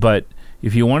 But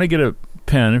if you want to get a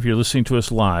pen, if you're listening to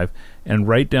us live, and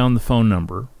write down the phone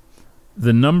number,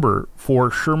 the number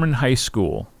for Sherman High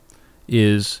School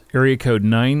is area code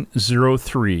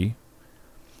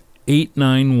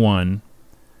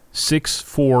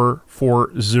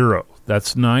 903-891-6440.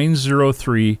 That's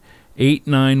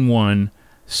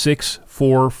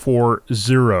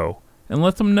 903-891-6440. And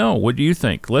let them know, what do you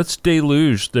think? Let's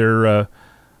deluge their,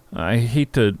 I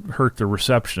hate to hurt the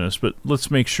receptionist, but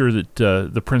let's make sure that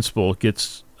the principal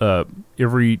gets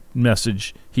every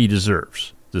message he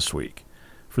deserves this week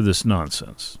for this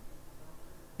nonsense.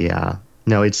 Yeah.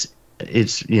 No, it's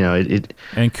it.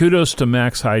 And kudos to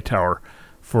Max Hightower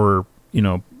for,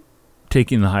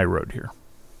 taking the high road here.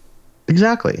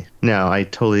 Exactly. No, I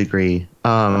totally agree.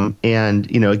 And,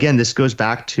 again, this goes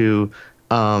back to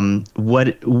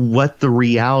what the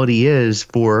reality is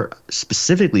for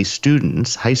specifically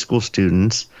students, high school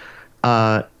students,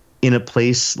 in a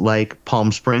place like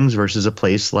Palm Springs versus a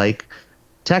place like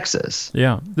Texas.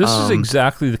 Yeah, this is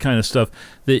exactly the kind of stuff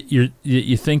that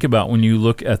you think about when you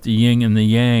look at the yin and the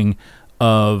yang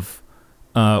of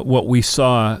what we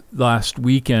saw last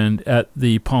weekend at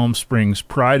the Palm Springs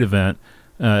Pride event,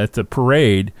 at the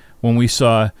parade, when we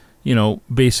saw,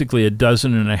 basically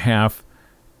 12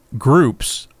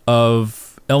 groups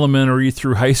of elementary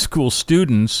through high school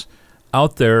students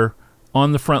out there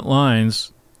on the front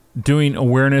lines doing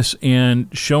awareness and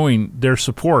showing their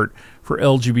support for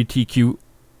LGBTQ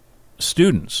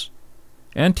students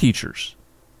and teachers.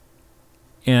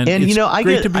 And it's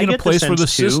great to be in a place where the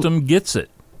system gets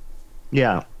it.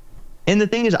 Yeah. And the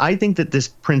thing is, I think that this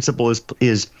principle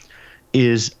is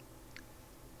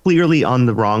clearly on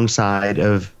the wrong side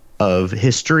of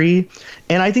history,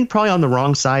 and I think probably on the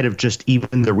wrong side of just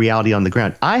even the reality on the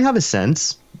ground. I have a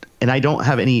sense, and I don't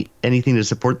have anything to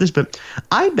support this, but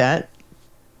I bet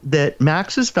that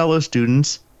Max's fellow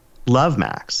students love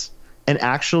Max and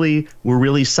actually were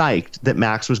really psyched that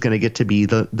Max was going to get to be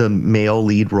the male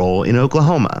lead role in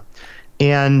Oklahoma.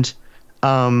 And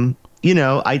I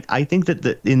think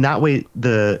that in that way,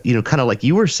 kind of like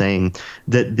you were saying,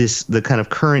 that the kind of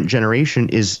current generation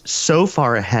is so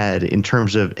far ahead in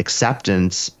terms of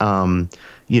acceptance,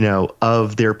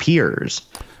 of their peers.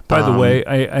 By the way,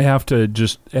 I have to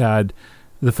just add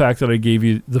the fact that I gave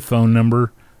you the phone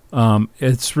number.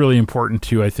 It's really important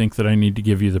too. I think that I need to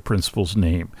give you the principal's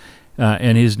name,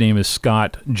 and his name is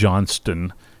Scott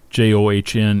Johnston,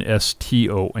 Johnston.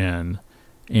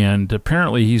 And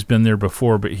apparently he's been there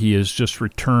before, but he has just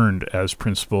returned as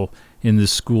principal in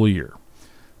this school year.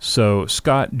 So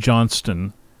Scott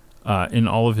Johnston, in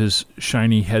all of his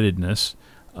shiny-headedness,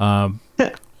 and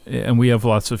we have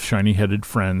lots of shiny-headed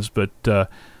friends, but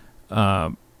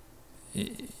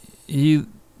he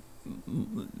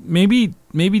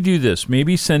maybe do this.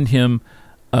 Maybe send him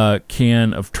a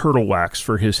can of turtle wax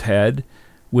for his head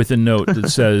with a note that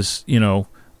says,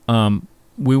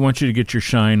 we want you to get your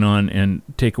shine on and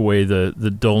take away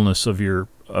the dullness of your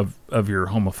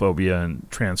homophobia and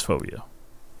transphobia.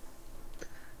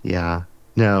 Yeah,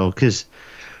 no, because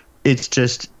it's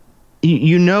just,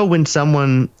 when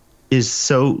someone is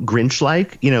so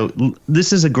Grinch-like,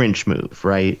 this is a Grinch move,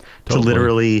 right? Totally. To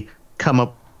literally come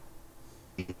up,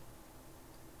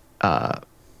 to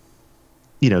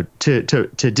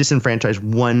disenfranchise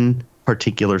one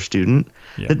particular student.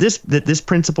 Yeah. That this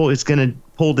principal is going to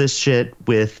pull this shit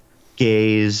with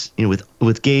gays,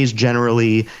 with gays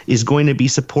generally, is going to be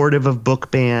supportive of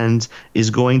book bans, is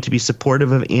going to be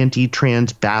supportive of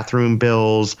anti-trans bathroom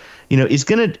bills, is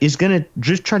going to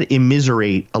just try to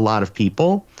immiserate a lot of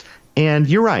people. And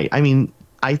you're right. I mean,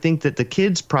 I think that the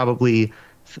kids probably,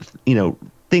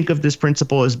 think of this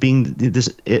principal as being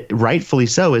rightfully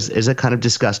so, as a kind of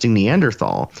disgusting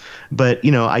Neanderthal. But,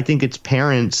 I think its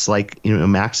parents, like,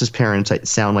 Max's parents,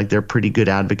 sound like they're pretty good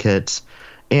advocates.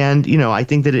 And, I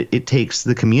think that it takes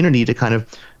the community to kind of,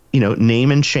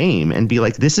 name and shame and be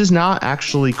like, this is not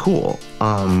actually cool.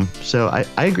 So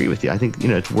I agree with you. I think,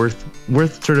 it's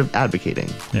worth sort of advocating.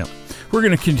 Yeah. We're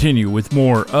going to continue with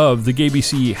more of the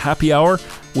GAYBC Happy Hour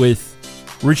with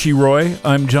Richie Roy.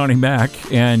 I'm Johnny Mac,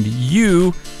 and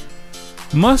you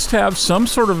must have some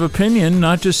sort of opinion,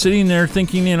 not just sitting there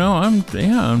thinking, I'm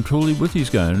totally with these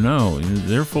guys. No,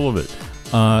 they're full of it.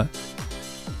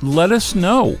 Let us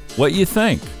know what you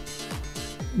think.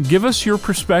 Give us your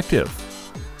perspective.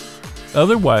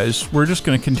 Otherwise, we're just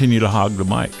going to continue to hog the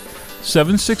mic.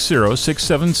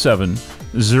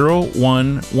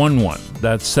 760-677-0111.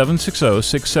 That's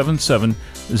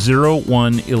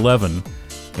 760-677-0111.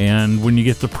 And when you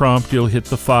get the prompt, you'll hit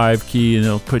the 5 key and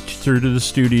it'll put you through to the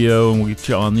studio and we'll get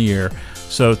you on the air.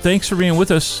 So thanks for being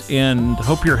with us and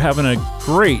hope you're having a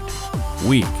great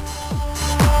week.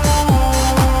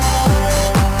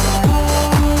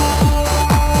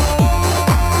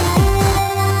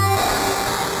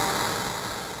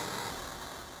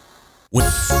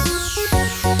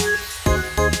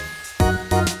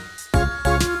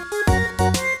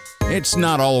 It's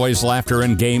not always laughter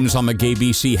and games on the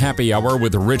GAYBC Happy Hour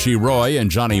with Richie Roy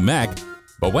and Johnny Mac,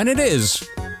 but when it is,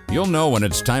 you'll know when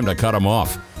it's time to cut them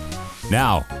off.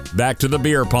 Now, back to the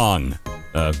beer pong.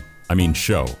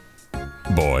 Show.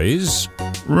 Boys?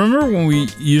 Remember when we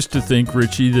used to think,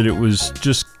 Richie, that it was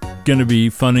just going to be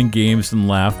fun and games and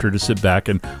laughter to sit back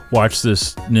and watch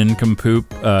this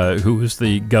nincompoop who was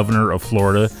the governor of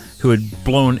Florida, who had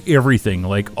blown everything,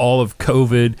 like all of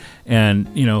COVID and,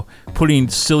 putting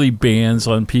silly bans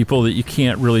on people that you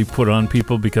can't really put on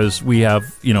people because we have,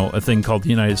 a thing called the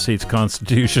United States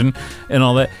Constitution and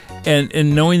all that.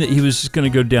 And knowing that he was just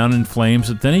going to go down in flames,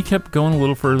 but then he kept going a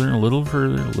little further and a little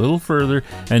further, a little further.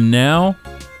 And now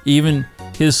even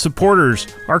his supporters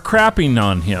are crapping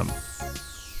on him.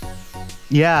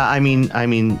 Yeah, I mean,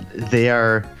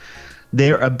 they're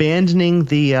abandoning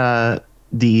the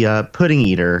pudding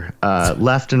eater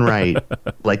left and right,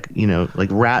 like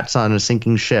rats on a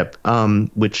sinking ship,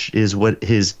 which is what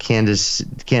his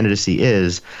candidacy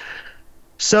is.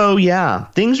 So yeah,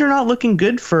 things are not looking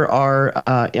good for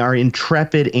our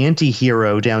intrepid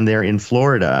anti-hero down there in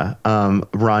Florida,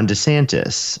 Ron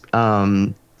DeSantis.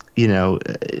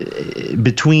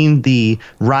 Between the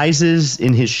rises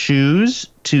in his shoes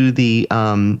to the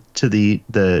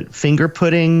finger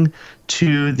pudding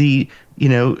to the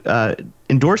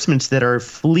endorsements that are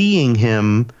fleeing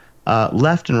him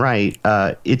left and right,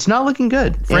 it's not looking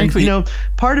good. Frankly, and,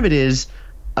 part of it is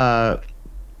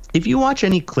if you watch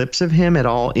any clips of him at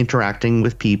all interacting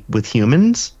with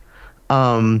humans,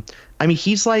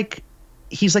 he's like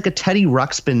a Teddy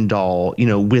Ruxpin doll,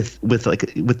 with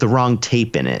the wrong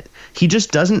tape in it. He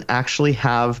just doesn't actually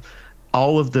have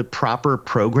all of the proper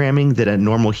programming that a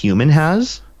normal human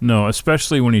has. No,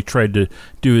 especially when he tried to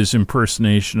do his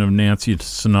impersonation of Nancy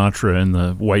Sinatra in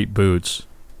the white boots.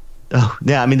 Oh,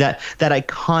 yeah. I mean, that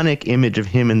iconic image of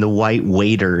him in the white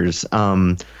waders,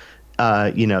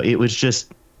 it was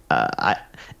just, that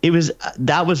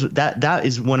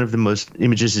is one of the most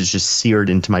images is just seared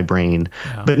into my brain.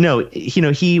 Yeah. But no,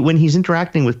 when he's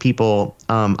interacting with people,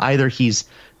 either he's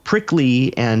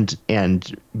prickly and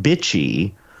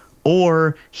bitchy,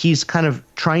 or he's kind of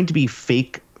trying to be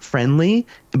fake friendly,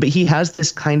 but he has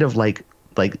this kind of like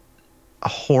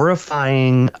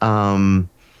horrifying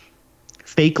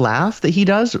fake laugh that he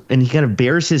does, and he kind of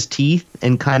bares his teeth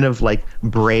and kind of like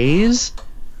brays.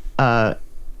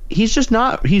 He's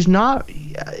not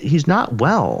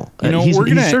well. He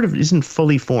sort of isn't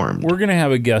fully formed. We're going to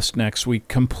have a guest next week,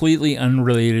 completely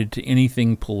unrelated to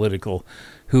anything political,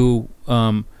 who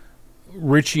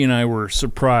Richie and I were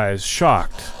surprised,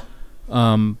 shocked,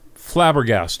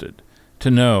 flabbergasted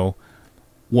to know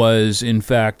was, in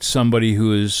fact, somebody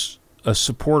who is a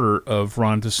supporter of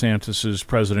Ron DeSantis'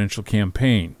 presidential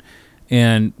campaign.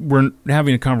 And we're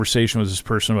having a conversation with this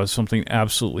person about something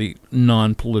absolutely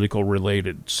non-political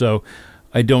related. So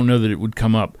I don't know that it would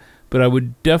come up. But I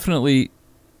would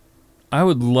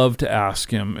love to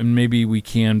ask him, and maybe we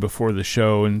can before the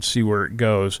show and see where it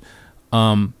goes,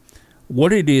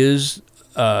 what it is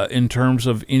in terms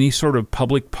of any sort of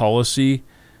public policy,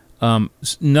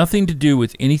 nothing to do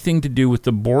with anything to do with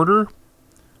the border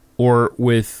or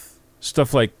with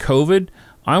stuff like COVID.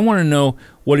 I want to know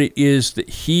what it is that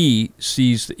he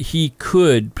sees that he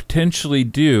could potentially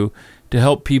do to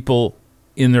help people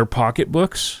in their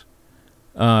pocketbooks,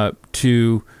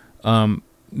 to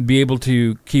be able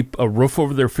to keep a roof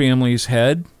over their family's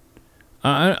head.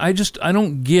 I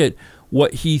don't get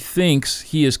what he thinks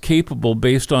he is capable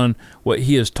based on what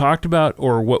he has talked about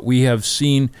or what we have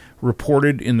seen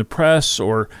reported in the press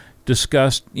or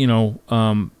discussed, in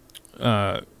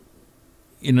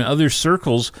other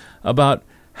circles about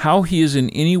how he is in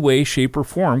any way, shape, or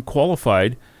form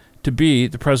qualified to be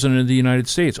the president of the United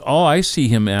States. All I see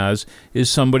him as is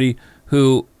somebody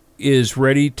who is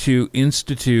ready to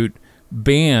institute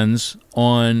bans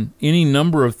on any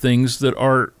number of things that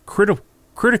are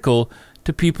critical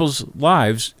to people's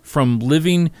lives, from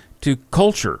living to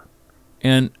culture.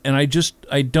 And I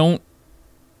don't...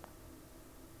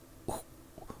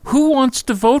 Who wants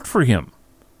to vote for him?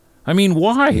 I mean,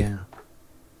 why? Yeah.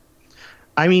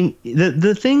 I mean,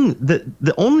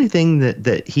 the only thing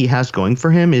that he has going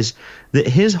for him is that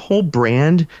his whole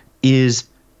brand is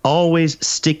always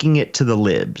sticking it to the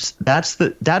libs. That's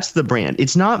the brand.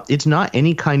 It's not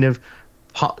any kind of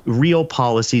real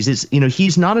policies. It's,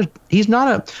 he's not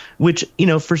a which,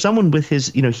 for someone with his,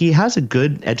 he has a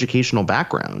good educational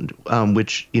background,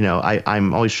 which,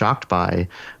 I'm always shocked by,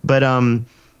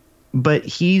 but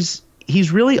he's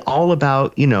really all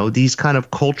about, these kind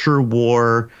of culture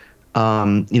war,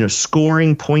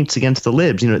 scoring points against the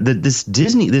libs.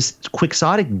 This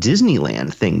quixotic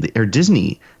Disneyland thing, or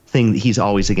Disney thing that he's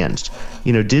always against.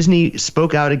 Disney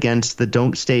spoke out against the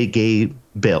Don't Stay Gay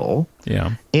bill.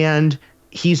 Yeah. And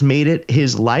he's made it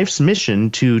his life's mission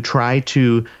to try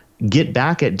to get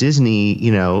back at Disney,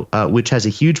 which has a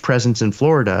huge presence in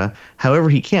Florida, however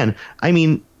he can. I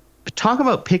mean, talk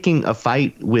about picking a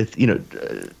fight with,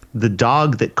 the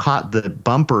dog that caught the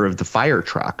bumper of the fire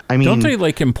truck. I mean, don't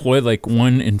they employ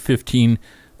 1 in 15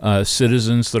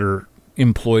 citizens that are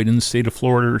employed in the state of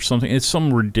Florida or something? It's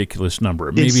some ridiculous number.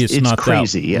 Maybe it's not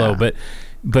crazy, that low,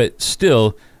 but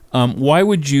still, why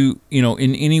would you,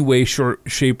 in any way,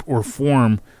 shape, or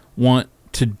form want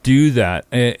to do that?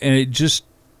 And it just,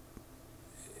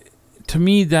 to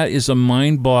me, that is a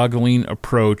mind-boggling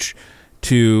approach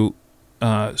to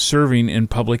serving in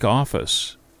public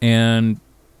office. And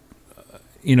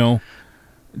well,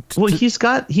 he's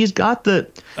got the.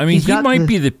 I mean, he might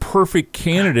be the perfect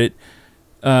candidate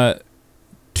or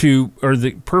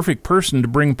the perfect person to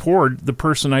bring forward the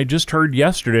person I just heard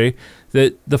yesterday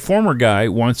that the former guy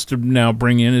wants to now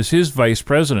bring in as his vice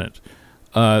president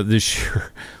this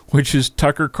year, which is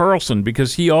Tucker Carlson,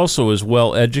 because he also is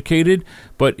well educated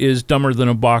but is dumber than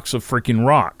a box of freaking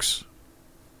rocks.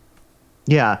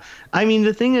 Yeah, I mean,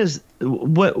 the thing is,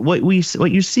 what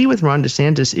you see with Ron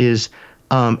DeSantis is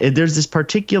there's this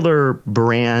particular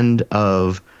brand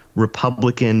of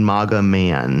Republican MAGA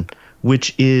man,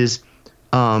 which is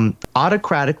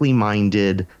autocratically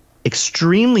minded,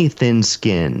 extremely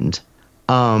thin-skinned,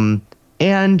 and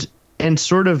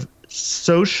sort of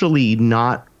socially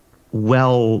not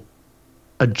well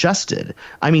adjusted.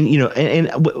 I mean,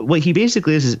 and what he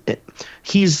basically is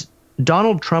he's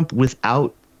Donald Trump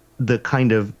without the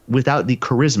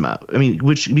charisma. I mean,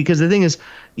 because the thing is,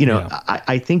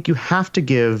 I think you have to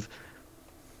give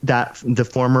that the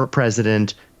former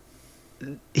president,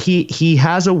 he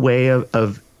has a way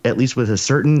of at least with a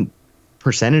certain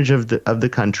percentage of the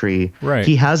country, right.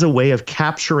 He has a way of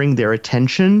capturing their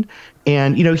attention.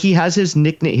 And, he has his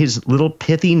nickname, his little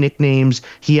pithy nicknames.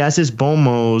 He has his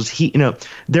bomos.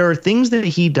 There are things that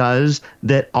he does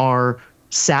that are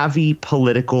savvy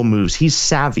political moves. He's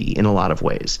savvy in a lot of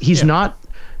ways. He's not,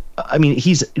 I mean,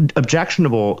 he's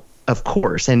objectionable, of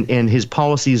course, and his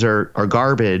policies are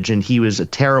garbage, and he was a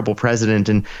terrible president,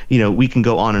 and we can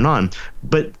go on and on.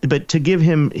 But to give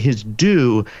him his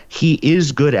due, he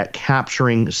is good at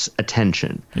capturing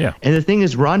attention. Yeah. And the thing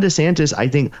is, Ron DeSantis, I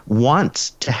think,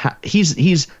 wants to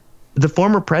he's the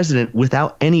former president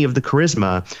without any of the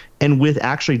charisma, and with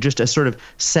actually just a sort of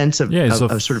sense of a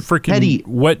sort of freaking petty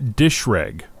wet dish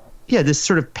rag. this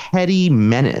sort of petty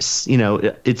menace.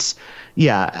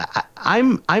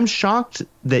 I'm shocked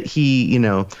that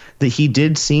he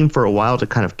did seem for a while to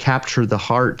kind of capture the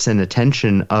hearts and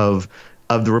attention of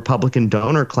the Republican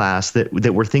donor class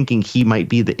that were thinking he might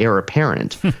be the heir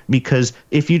apparent. Because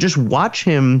if you just watch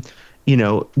him,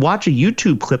 watch a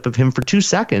YouTube clip of him for 2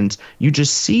 seconds, you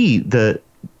just see that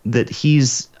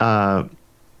he's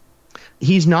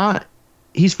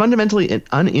fundamentally an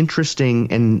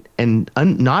uninteresting and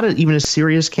not even a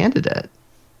serious candidate.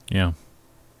 Yeah.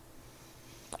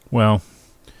 Well,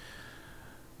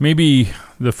 maybe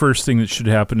the first thing that should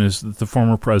happen is that the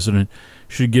former president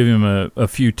should give him a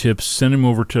few tips, send him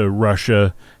over to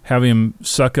Russia, have him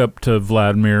suck up to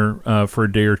Vladimir for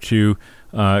a day or two,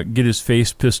 get his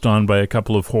face pissed on by a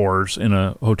couple of whores in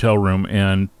a hotel room,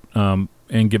 and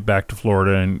get back to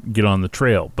Florida and get on the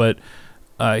trail. But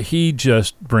he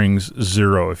just brings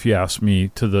zero, if you ask me,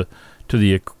 to the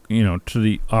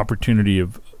opportunity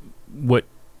of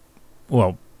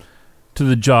to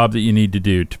the job that you need to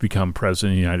do to become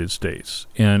president of the United States.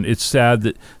 And it's sad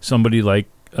that somebody like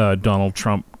Donald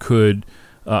Trump could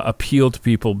appeal to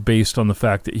people based on the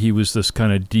fact that he was this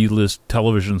kind of D-list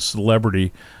television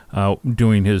celebrity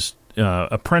doing his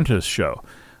apprentice show.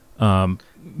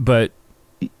 But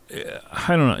I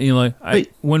don't know,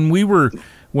 when we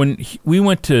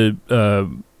went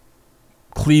to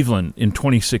Cleveland in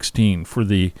 2016 for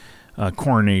the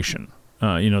coronation,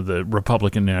 the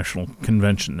Republican National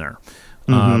Convention there.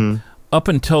 Up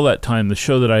until that time, the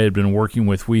show that I had been working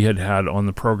with, we had on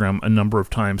the program a number of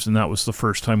times, and that was the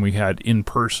first time we had in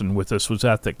person with us, was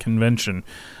at that convention,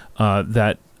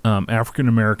 that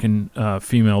African-American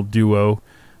female duo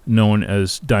known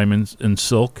as Diamonds and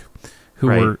Silk, who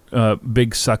were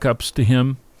big suck-ups to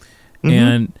him.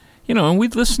 And, and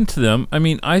we'd listen to them. I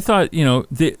mean, I thought,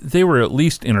 they were at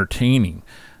least entertaining,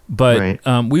 but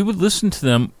we would listen to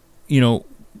them,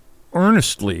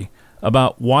 earnestly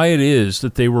about why it is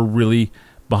that they were really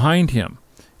behind him.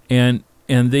 And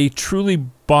they truly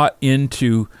bought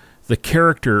into the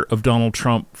character of Donald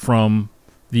Trump from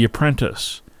The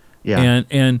Apprentice. Yeah.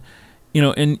 And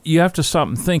you have to stop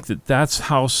and think that that's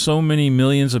how so many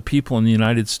millions of people in the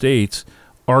United States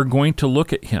are going to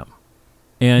look at him.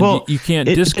 And you can't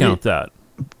discount that.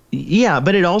 Yeah,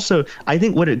 but it also, I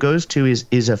think what it goes to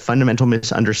is a fundamental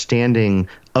misunderstanding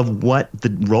of what the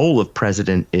role of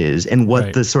president is, and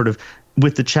what the sort of,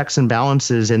 with the checks and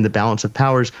balances and the balance of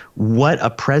powers, what a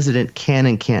president can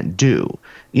and can't do.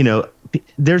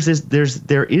 There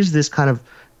is this kind of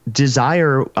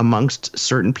desire amongst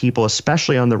certain people,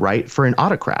 especially on the right, for an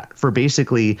autocrat, for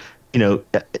basically,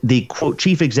 the quote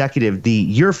chief executive, the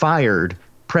 "you're fired"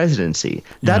 presidency.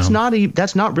 That's not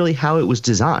really how it was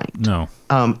designed. No.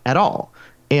 At all.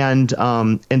 And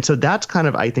so that's kind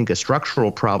of, I think, a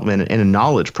structural problem and a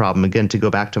knowledge problem, again, to go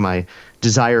back to my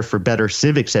desire for better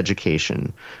civics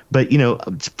education. But,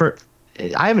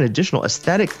 I have an additional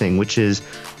aesthetic thing, which is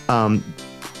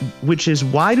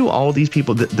why do all these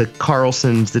people, the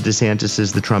Carlsons, the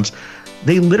DeSantises, the Trumps,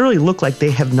 they literally look like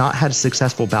they have not had a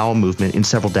successful bowel movement in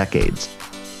several decades.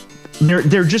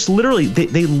 They're just literally,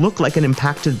 they look like an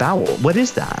impacted bowel. What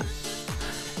is that?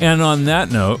 And on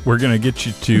that note, we're going to get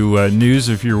you to news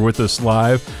if you're with us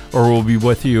live, or we'll be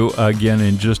with you again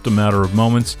in just a matter of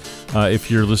moments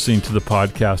if you're listening to the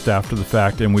podcast after the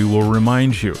fact. And we will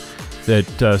remind you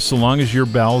that so long as your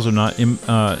bowels are not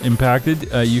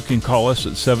impacted, you can call us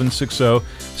at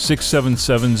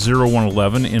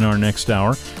 760-677-0111 in our next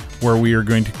hour, where we are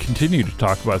going to continue to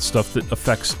talk about stuff that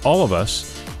affects all of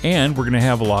us. And we're going to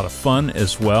have a lot of fun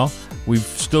as well. We've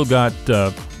still got,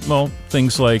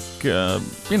 things like,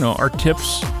 our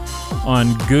tips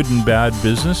on good and bad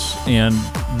business. And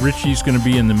Richie's going to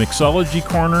be in the mixology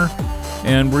corner.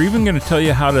 And we're even going to tell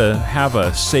you how to have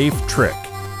a safe trick.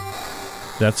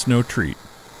 That's no treat.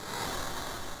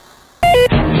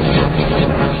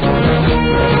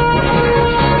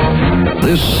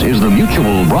 This is the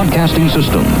Mutual Broadcasting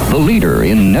System, the leader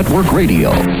in network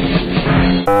radio.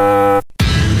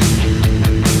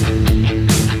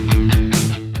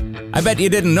 I bet you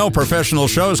didn't know professional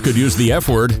shows could use the F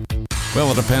word.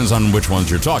 Well, it depends on which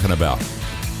ones you're talking about.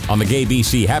 On the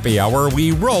GAYBC Happy Hour,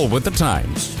 we roll with the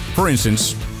times. For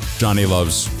instance, Johnny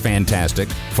loves fantastic,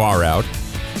 far out,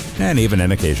 and even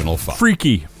an occasional fuck.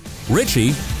 Freaky.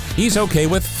 Richie, he's okay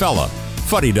with fella,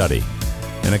 fuddy-duddy,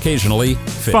 and occasionally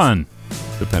fit. Fun.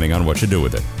 Depending on what you do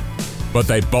with it. But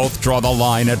they both draw the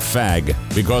line at fag,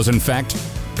 because in fact,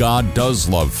 God does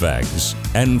love fags,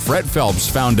 and Fred Phelps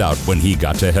found out when he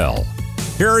got to hell.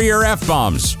 Here are your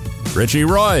F-bombs, Richie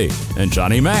Roy and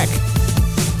Johnny Mac.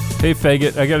 Hey,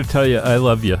 faggot, I gotta tell you, I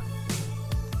love you.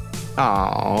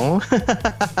 Aww.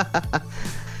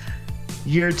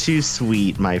 You're too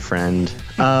sweet, my friend.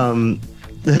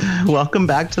 Welcome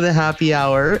back to the Happy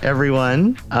Hour,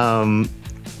 everyone.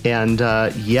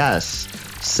 Yes,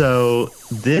 so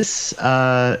this,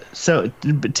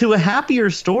 to a happier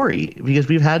story, because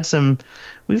we've had some,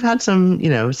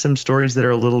 some stories that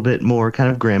are a little bit more kind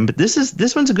of grim, but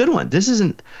this one's a good one. This is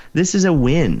a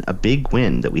win, a big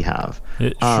win that we have.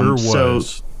 It sure was.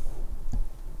 So,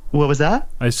 what was that?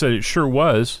 I said it sure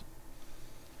was.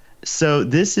 So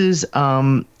this is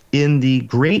in the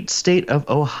great state of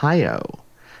Ohio,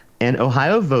 and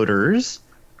Ohio voters,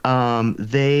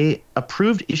 they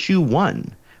approved issue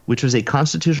 1, which was a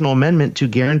constitutional amendment to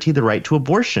guarantee the right to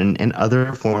abortion and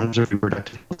other forms of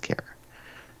reproductive health care.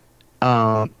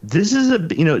 This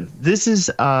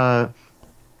is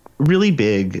really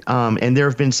big, and there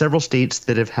have been several states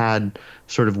that have had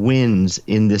sort of wins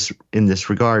in this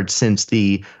regard since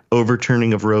the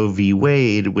overturning of Roe v.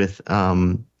 Wade with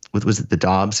was it the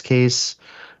Dobbs case?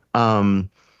 So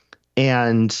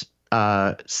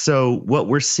what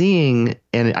we're seeing,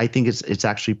 and I think it's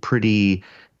actually pretty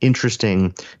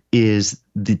interesting, is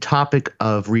the topic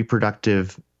of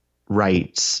reproductive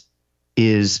rights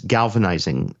is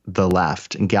galvanizing the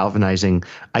left and galvanizing,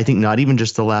 I think, not even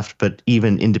just the left, but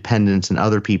even independents and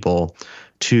other people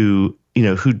to,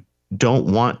 who don't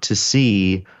want to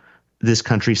see this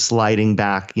country sliding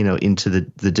back, into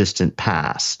the distant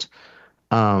past.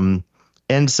 So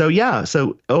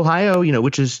Ohio,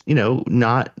 which is,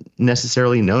 not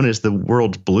necessarily known as the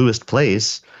world's bluest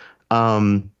place,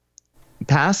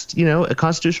 passed, a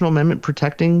constitutional amendment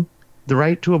protecting the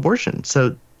right to abortion.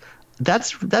 So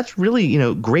that's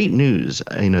really, great news,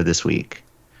 this week.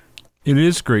 It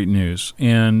is great news.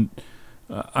 And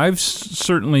I've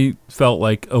certainly felt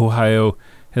like Ohio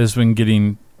has been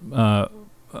getting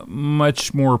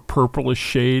much more purplish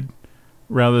shade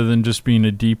rather than just being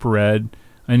a deep red.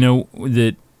 I know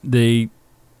that they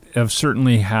have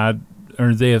certainly been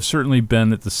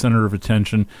at the center of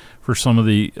attention for some of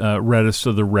the reddest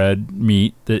of the red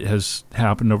meat that has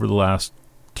happened over the last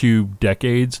 2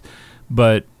 decades.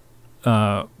 But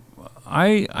I'm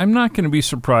not going to be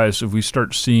surprised if we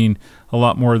start seeing a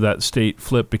lot more of that state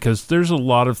flip, because there's a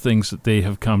lot of things that they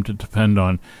have come to depend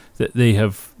on that they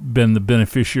have been the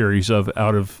beneficiaries of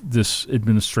out of this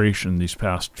administration these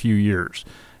past few years.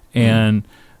 And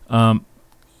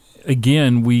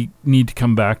again, we need to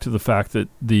come back to the fact that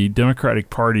the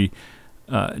Democratic Party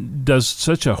does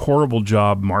such a horrible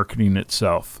job marketing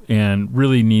itself and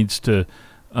really needs to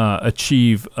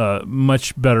achieve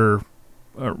much better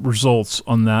results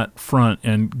on that front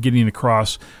and getting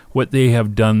across what they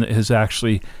have done that has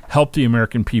actually helped the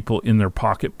American people in their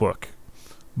pocketbook.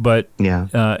 But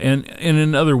and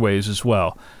in other ways as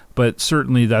well. But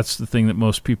certainly that's the thing that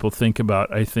most people think about,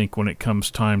 I think, when it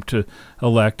comes time to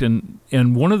elect. And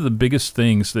one of the biggest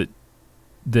things that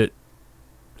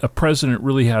a president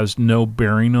really has no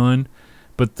bearing on,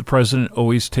 but the president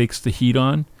always takes the heat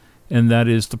on, and that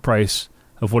is the price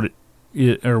of what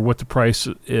the price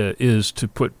is to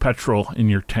put petrol in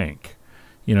your tank,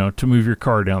 to move your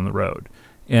car down the road.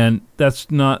 And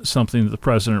that's not something that the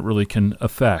president really can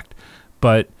affect.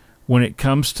 But when it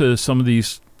comes to some of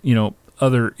these,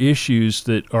 other issues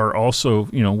that are also,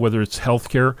 whether it's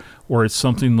healthcare or it's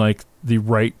something like the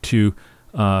right to,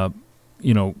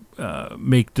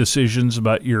 make decisions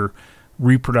about your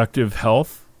reproductive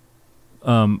health,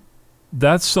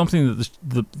 that's something that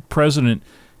the president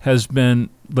has been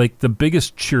like the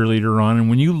biggest cheerleader on. And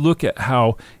when you look at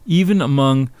how even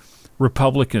among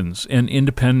Republicans and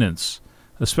independents,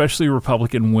 especially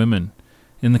Republican women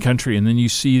in the country, and then you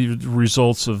see the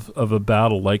results of a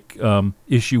battle like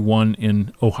issue 1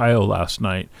 in Ohio last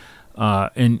night,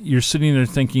 and you're sitting there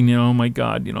thinking, oh my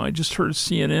God, I just heard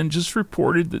CNN just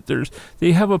reported that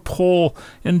they have a poll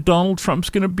and Donald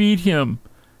Trump's going to beat him.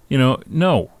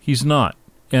 No, he's not.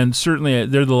 And certainly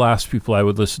they're the last people I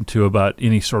would listen to about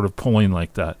any sort of polling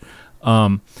like that.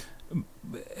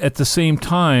 At the same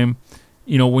time,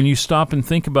 when you stop and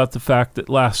think about the fact that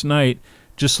last night,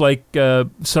 just like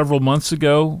several months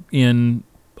ago in,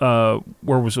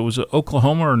 where was it? Was it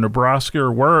Oklahoma or Nebraska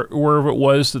or wherever it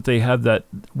was that they had that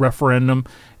referendum,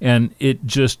 and it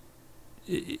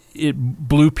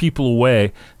blew people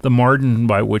away, the margin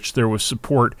by which there was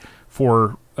support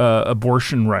for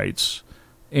abortion rights.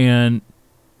 And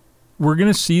we're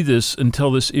going to see this until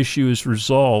this issue is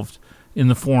resolved in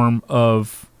the form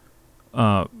of,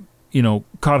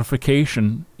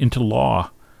 codification into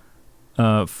law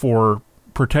for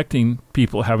protecting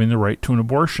people having the right to an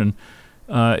abortion.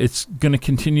 It's going to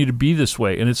continue to be this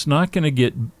way, and it's not going to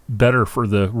get better for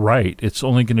the right. It's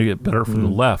only going to get better for the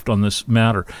left on this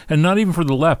matter, and not even for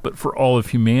the left, but for all of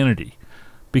humanity,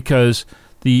 because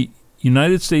the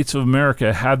United States of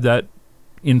America had that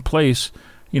in place,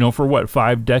 for what,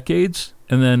 5 decades?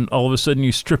 And then all of a sudden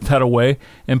you strip that away,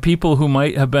 and people who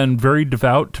might have been very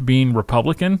devout to being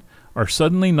Republican are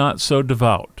suddenly not so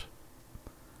devout.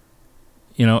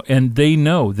 And they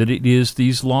know that it is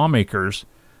these lawmakers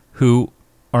who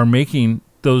are making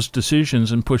those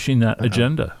decisions and pushing that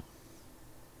agenda.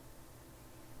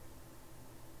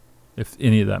 If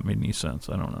any of that made any sense,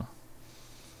 I don't know.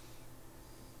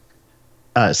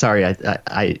 Sorry,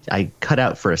 I cut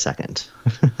out for a second.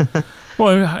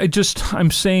 Well,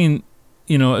 I'm saying,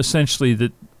 essentially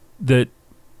that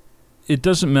it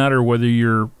doesn't matter whether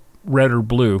you're red or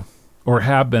blue or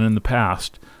have been in the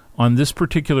past on this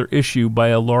particular issue by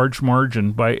a large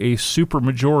margin, by a super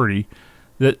majority,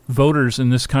 that voters in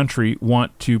this country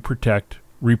want to protect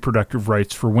reproductive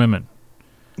rights for women.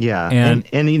 Yeah, and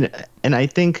I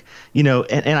think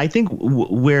and I think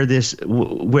where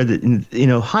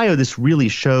in Ohio this really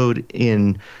showed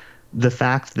in the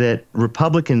fact that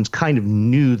Republicans kind of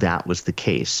knew that was the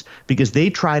case, because they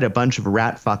tried a bunch of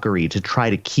rat fuckery to try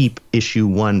to keep issue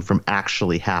 1 from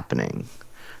actually happening.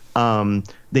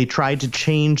 They tried to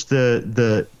change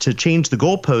the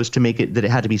goalpost to make it that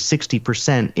it had to be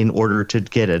 60% in order to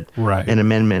get an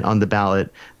amendment on the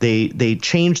ballot. They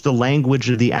changed the language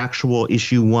of the actual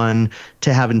issue 1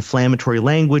 to have inflammatory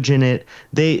language in it.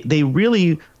 I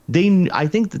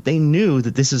think that they knew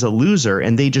that this is a loser,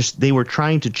 and they were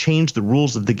trying to change the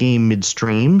rules of the game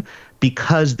midstream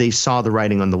because they saw the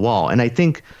writing on the wall. And I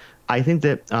think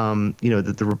that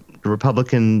that the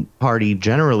Republican Party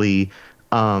generally,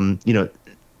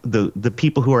 the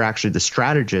people who are actually the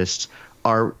strategists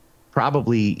are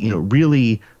probably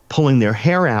really pulling their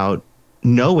hair out,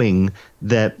 knowing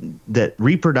that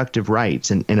reproductive rights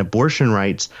and abortion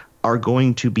rights are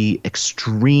going to be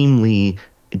extremely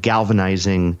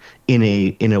galvanizing in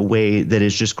a way that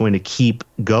is just going to keep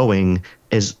going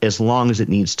as long as it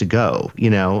needs to go.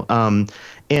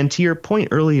 And to your point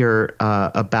earlier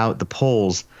about the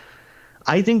polls,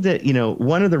 I think that,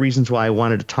 one of the reasons why I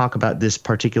wanted to talk about this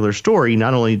particular story,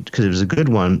 not only because it was a good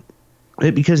one,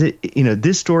 but because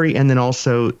this story, and then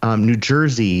also New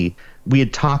Jersey, we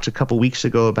had talked a couple weeks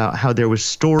ago about how there was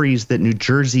stories that New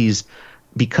Jersey's,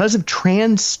 because of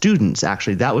trans students,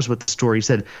 actually, that was what the story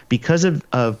said, because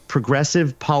of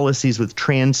progressive policies with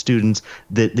trans students,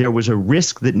 that there was a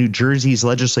risk that New Jersey's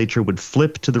legislature would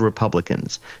flip to the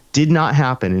Republicans. Did not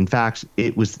happen. In fact,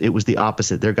 it was the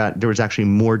opposite. There was actually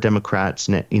more Democrats,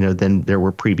 than there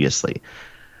were previously.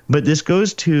 But this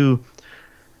goes to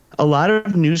a lot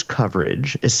of news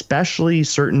coverage, especially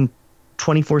certain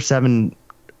 24/7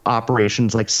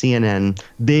 operations like CNN.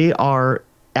 They are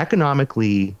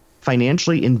economically,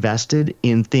 financially invested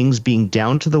in things being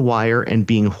down to the wire and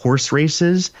being horse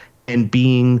races and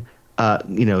being,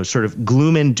 sort of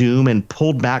gloom and doom and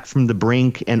pulled back from the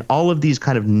brink, and all of these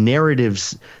kind of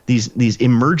narratives, these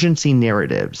emergency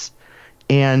narratives.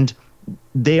 And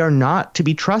they are not to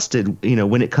be trusted,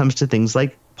 when it comes to things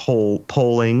like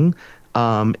polling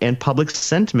and public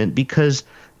sentiment, because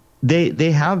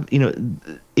they have,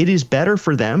 it is better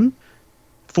for them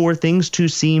for things to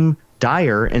seem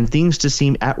dire and things to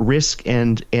seem at risk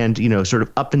and sort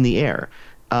of up in the air.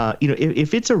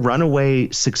 If it's a runaway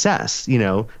success,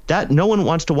 that no one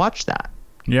wants to watch that.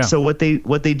 Yeah. So what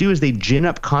they do is they gin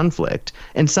up conflict,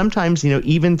 and sometimes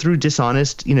even through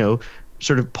dishonest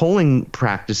sort of polling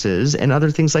practices and other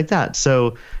things like that.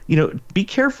 So be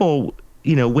careful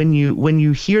when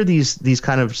you hear these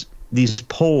kind of these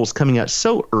polls coming out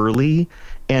so early.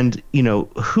 And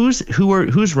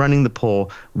who's running the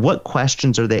poll? What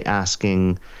questions are they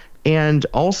asking? And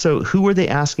also, who are they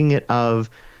asking it of?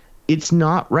 It's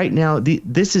not right now.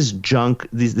 This is junk.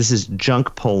 This is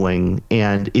junk polling,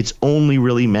 and it's only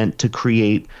really meant to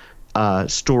create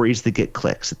stories that get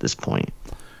clicks at this point.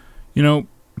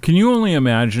 Can you only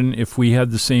imagine if we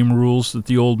had the same rules that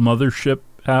the old mothership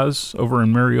has over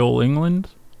in merry old England?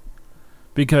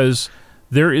 Because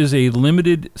there is a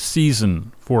limited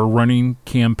season for running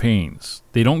campaigns.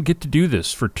 They don't get to do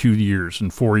this for 2 years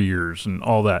and 4 years and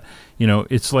all that.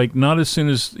 It's like not as soon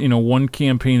as, one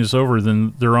campaign is over,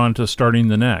 then they're on to starting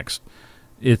the next.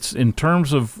 It's in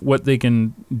terms of what they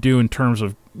can do in terms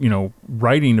of,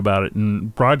 writing about it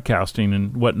and broadcasting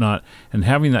and whatnot and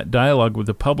having that dialogue with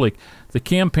the public. The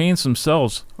campaigns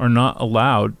themselves are not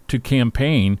allowed to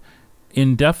campaign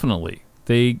indefinitely.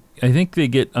 I think they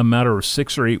get a matter of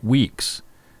 6 or 8 weeks.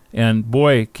 And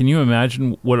boy, can you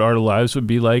imagine what our lives would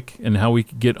be like and how we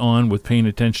could get on with paying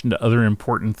attention to other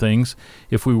important things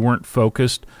if we weren't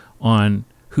focused on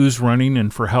who's running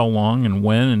and for how long and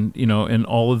when and, and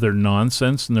all of their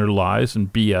nonsense and their lies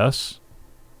and BS.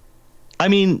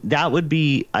 That would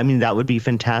be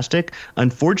fantastic.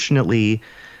 Unfortunately,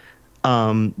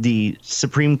 the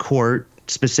Supreme Court,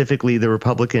 specifically the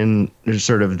Republican,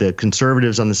 sort of the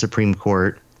conservatives on the Supreme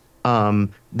Court,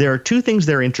 there are two things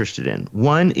they're interested in.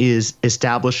 One is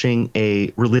establishing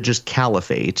a religious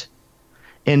caliphate,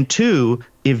 and two,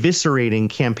 eviscerating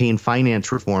campaign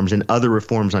finance reforms and other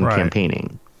reforms on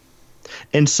campaigning.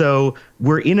 And so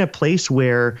we're in a place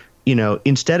where,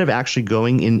 instead of actually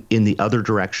going in the other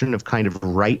direction of kind of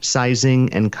right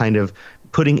sizing and kind of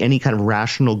putting any kind of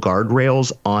rational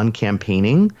guardrails on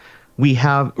campaigning, we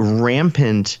have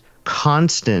rampant,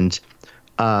 constant,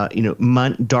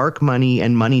 dark money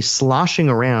and money sloshing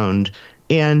around,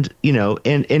 and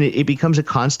it becomes a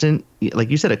constant,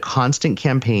 like you said, a constant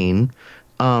campaign,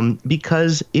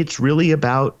 because it's really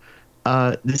about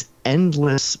this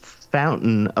endless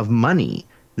fountain of money,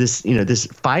 this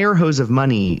fire hose of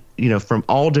money, from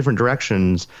all different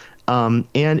directions. And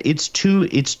it's too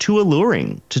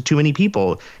alluring to too many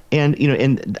people. And,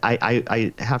 and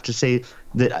I have to say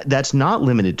that's not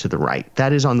limited to the right.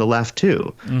 That is on the left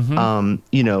too.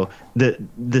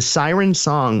 The siren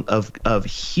song of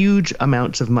huge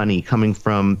amounts of money coming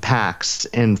from PACs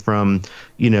and from,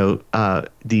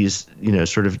 these,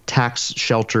 sort of tax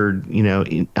sheltered,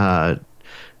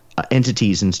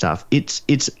 entities and stuff.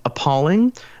 It's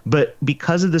appalling, but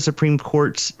because of the Supreme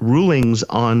Court's rulings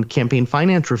on campaign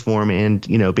finance reform and,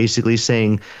 basically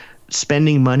saying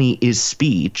spending money is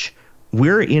speech,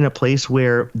 we're in a place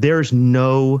where there's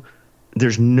no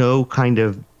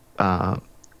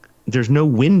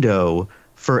window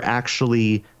for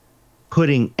actually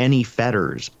putting any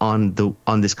fetters on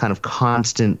this kind of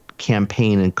constant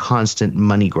campaign and constant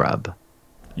money grub.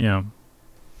 Yeah.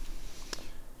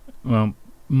 Well,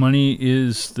 money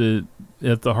is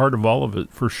at the heart of all of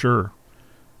it, for sure.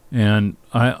 And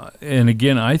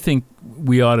again, I think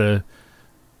we ought to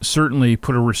certainly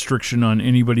put a restriction on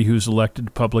anybody who's elected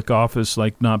to public office,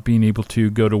 like not being able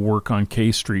to go to work on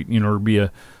K Street, or be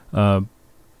any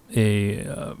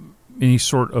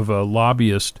sort of a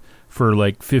lobbyist for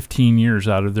like 15 years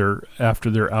after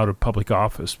they're out of public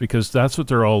office, because that's what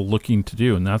they're all looking to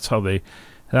do, and that's how they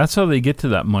get to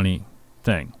that money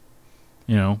thing.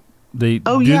 They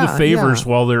do the favors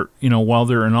while they're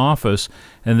in office,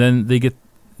 and then they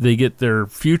get their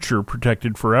future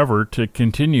protected forever to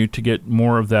continue to get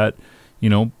more of that,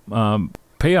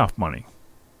 payoff money.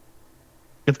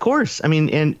 Of course.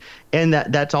 And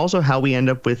that's also how we end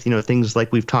up with, things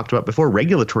like we've talked about before,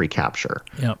 regulatory capture,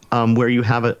 where you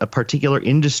have a particular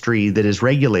industry that is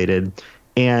regulated,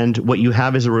 and what you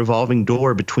have is a revolving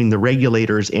door between the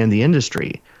regulators and the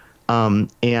industry. And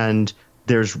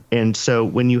so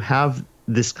when you have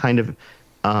this kind of,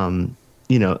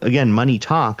 again, money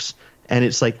talks, and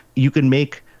it's like you can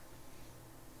make,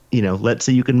 let's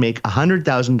say you can make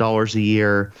 $100,000 a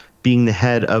year being the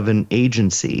head of an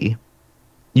agency.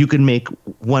 You can make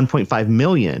 $1.5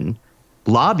 million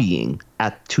lobbying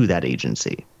to that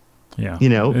agency. Yeah.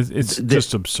 It's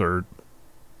just absurd.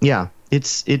 Yeah.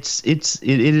 It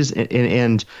is,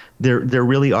 and there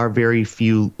really are very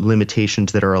few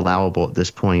limitations that are allowable at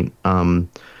this point.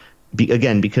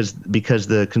 Because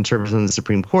the conservatives on the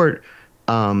Supreme Court,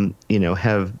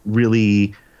 have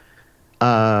really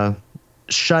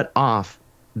shut off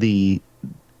they've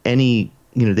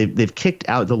kicked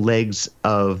out the legs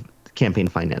of campaign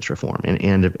finance reform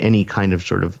and of any kind of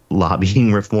sort of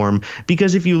lobbying reform.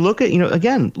 Because if you look at,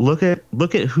 look at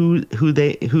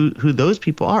who those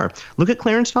people are. Look at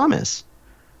Clarence Thomas.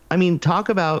 Talk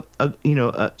about,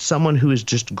 someone who is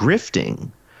just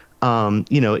grifting,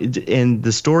 and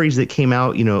the stories that came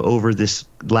out, over this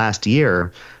last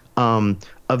year,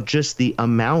 of just the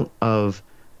amount of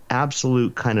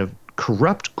absolute kind of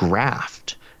corrupt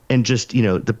graft and just,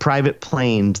 the private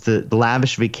planes, the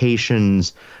lavish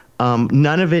vacations,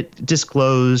 none of it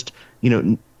disclosed,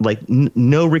 no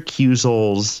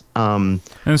recusals. And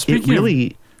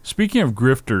speaking of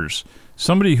grifters,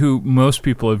 somebody who most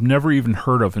people have never even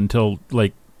heard of until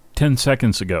like 10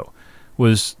 seconds ago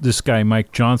was this guy,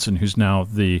 Mike Johnson, who's now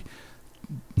the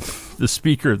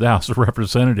Speaker of the House of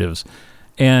Representatives.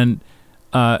 And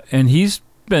he's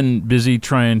been busy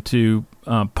trying to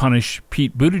punish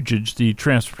Pete Buttigieg, the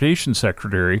transportation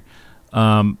secretary.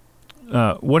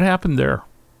 What happened there?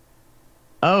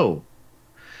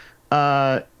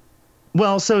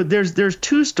 Well, so there's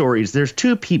two stories. There's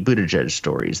two Pete Buttigieg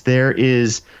stories. There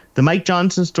is the Mike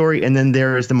Johnson story, and then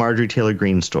there is the Marjorie Taylor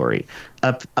Greene story.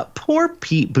 Poor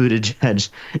Pete Buttigieg.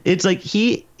 It's like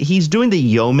he's doing the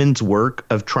yeoman's work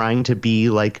of trying to be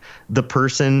like the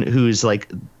person who's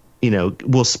like,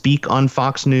 will speak on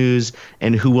Fox News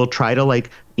and who will try to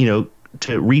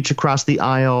reach across the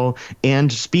aisle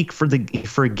and speak for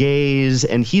gays,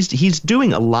 and he's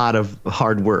doing a lot of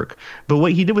hard work. But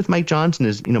what he did with Mike Johnson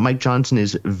is, Mike Johnson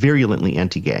is virulently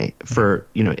anti-gay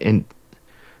and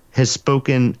has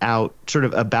spoken out sort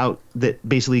of about that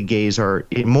basically gays are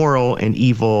immoral and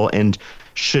evil and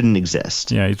shouldn't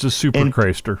exist. Yeah, he's a super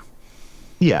Christer.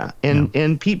 Yeah,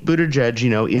 and Pete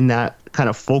Buttigieg, in that kind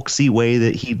of folksy way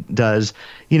that he does,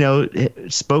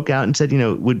 spoke out and said,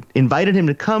 invited him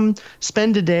to come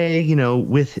spend a day,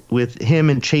 with him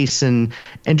and Chasen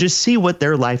and just see what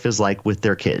their life is like with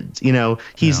their kids.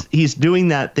 He's doing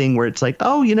that thing where it's like,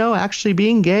 actually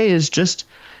being gay is just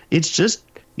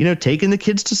taking the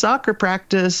kids to soccer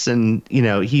practice, and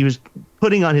he was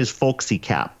putting on his folksy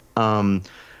cap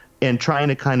and trying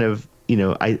to kind of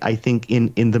I think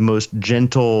in the most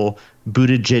gentle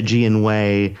Buttigiegian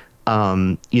way,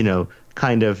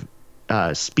 kind of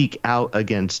speak out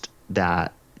against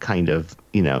that kind of,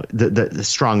 the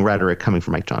strong rhetoric coming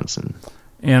from Mike Johnson.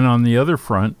 And on the other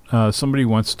front, somebody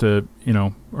wants to,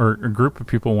 or a group of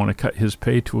people want to cut his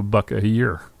pay to $1 a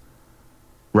year.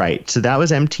 Right. So that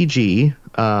was MTG,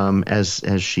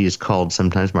 as she is called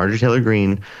sometimes, Marjorie Taylor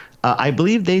Greene. I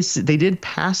believe they did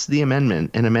pass an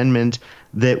amendment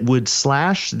that would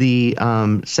slash the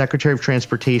Secretary of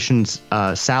Transportation's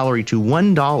salary to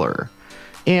 $1.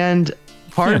 And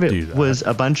part of it was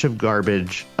a bunch of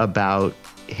garbage about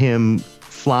him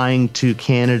flying to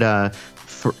Canada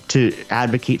to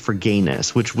advocate for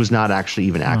gayness, which was not actually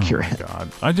even accurate. Oh, my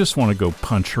God. I just want to go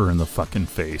punch her in the fucking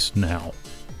face now.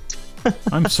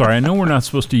 I'm sorry. I know we're not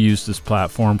supposed to use this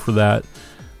platform for that,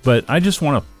 but I just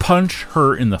want to punch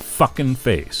her in the fucking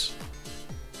face.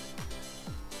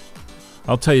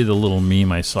 I'll tell you the little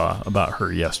meme I saw about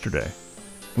her yesterday,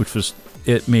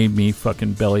 it made me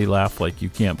fucking belly laugh like you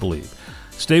can't believe.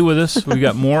 Stay with us. We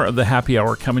got more of the Happy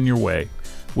Hour coming your way.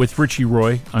 With Richie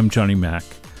Roy, I'm Johnny Mac.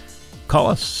 Call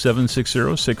us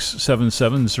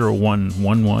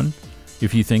 760-677-0111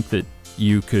 if you think that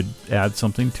you could add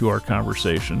something to our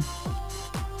conversation,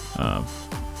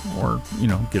 or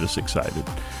get us excited.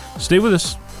 Stay with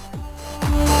us.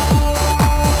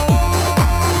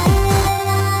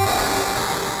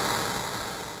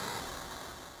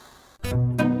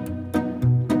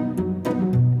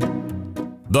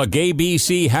 The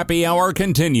GAYBC Happy Hour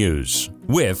continues,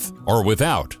 with or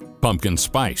without pumpkin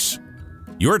spice.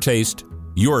 Your taste,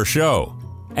 your show,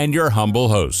 and your humble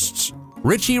hosts,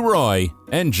 Richie Roy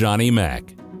and Johnny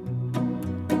Mac.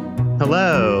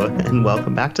 Hello, and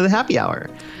welcome back to the Happy Hour.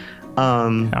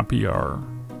 Happy Hour.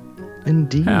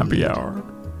 Indeed. Happy Hour.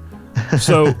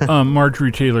 So,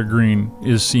 Marjorie Taylor Greene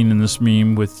is seen in this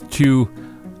meme with two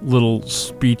little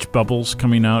speech bubbles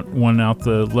coming out, one out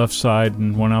the left side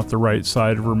and one out the right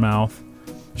side of her mouth.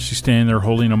 She's standing there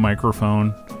holding a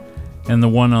microphone, and the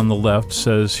one on the left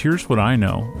says, "Here's what I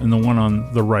know," and the one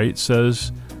on the right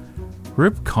says,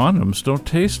 "Rib condoms don't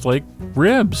taste like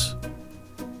ribs."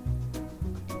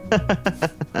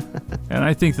 And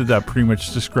I think that pretty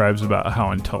much describes about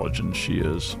how intelligent she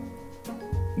is.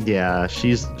 Yeah,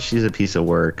 she's a piece of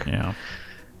work. Yeah.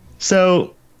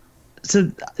 So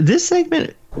this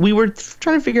segment, we were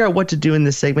trying to figure out what to do in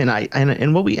this segment,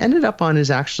 and what we ended up on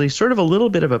is actually sort of a little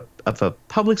bit of a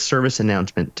public service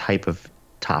announcement type of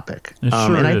topic. It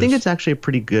sure and I is. think it's actually a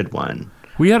pretty good one.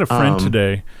 We had a friend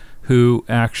today who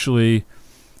actually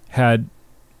had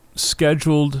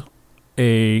scheduled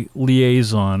a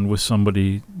liaison with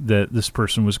somebody that this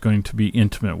person was going to be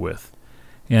intimate with.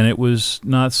 And it was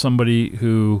not somebody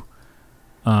who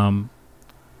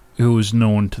was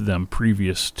known to them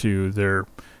previous to their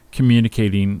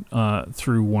communicating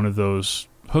through one of those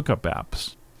hookup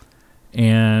apps.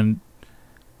 And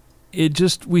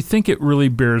we think it really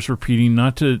bears repeating,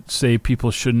 not to say people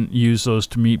shouldn't use those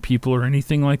to meet people or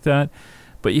anything like that,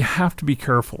 but you have to be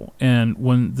careful. And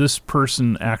when this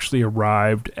person actually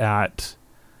arrived at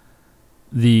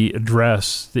the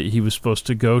address that he was supposed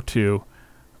to go to,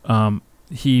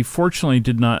 he fortunately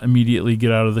did not immediately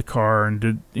get out of the car and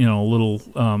did, a little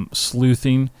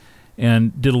sleuthing,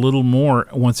 and did a little more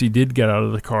once he did get out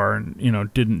of the car and,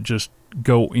 didn't just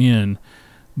go in.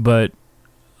 But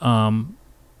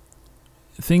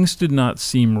things did not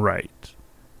seem right.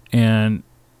 And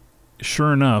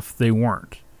sure enough, they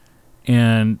weren't.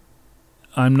 And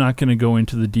I'm not going to go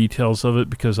into the details of it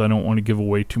because I don't want to give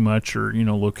away too much or,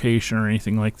 location or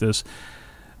anything like this.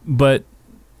 But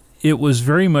it was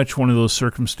very much one of those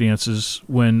circumstances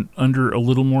when, under a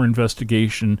little more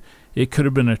investigation, it could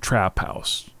have been a trap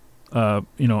house. A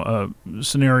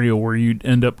scenario where you'd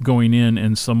end up going in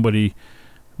and somebody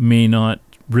may not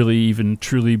really even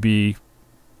truly be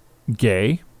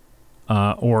gay,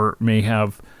 or may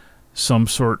have some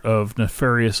sort of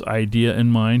nefarious idea in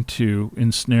mind to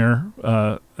ensnare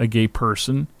a gay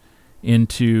person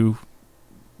into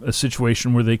a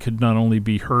situation where they could not only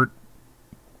be hurt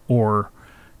or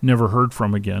never heard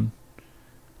from again,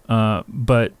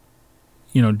 but,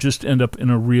 just end up in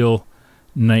a real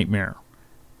nightmare.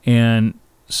 And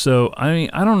so, I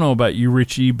don't know about you,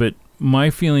 Richie, but my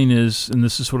feeling is, and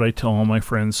this is what I tell all my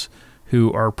friends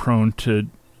who are prone to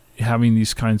having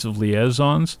these kinds of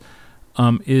liaisons,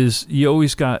 is you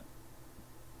always got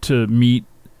to meet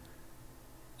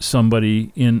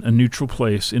somebody in a neutral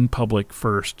place in public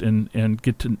first and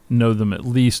get to know them at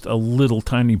least a little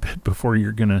tiny bit before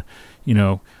you're going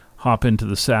to, hop into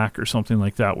the sack or something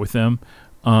like that with them.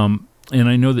 And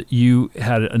I know that you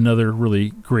had another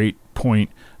really great point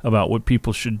about what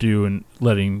people should do and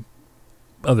letting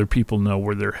other people know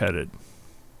where they're headed.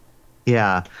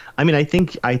 Yeah. I mean, I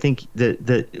think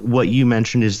that what you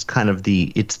mentioned is kind of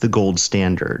it's the gold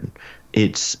standard.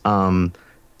 It's,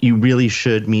 you really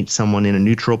should meet someone in a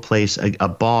neutral place, a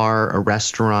bar, a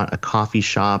restaurant, a coffee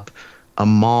shop, a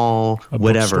mall,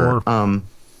 whatever.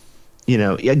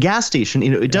 A gas station,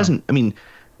 it doesn't, I mean,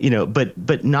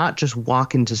 but not just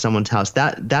walk into someone's house.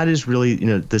 That is really,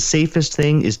 the safest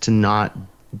thing is to not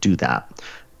do that.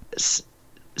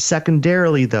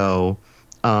 Secondarily, though,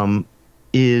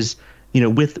 is,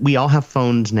 we all have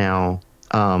phones now,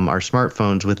 our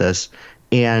smartphones with us,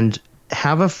 and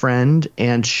have a friend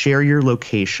and share your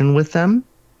location with them.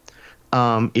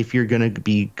 If you're going to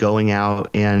be going out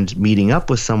and meeting up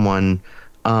with someone,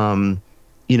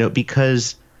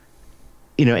 because,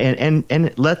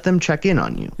 and let them check in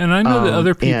on you. And I know that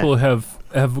other people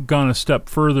have gone a step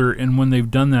further, and when they've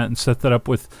done that and set that up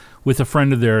with a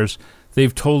friend of theirs,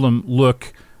 they've told them,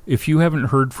 look, if you haven't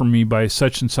heard from me by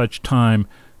such and such time,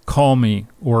 call me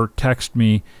or text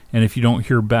me, and if you don't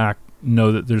hear back,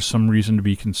 know that there's some reason to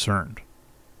be concerned.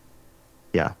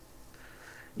 Yeah.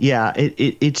 Yeah,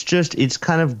 it's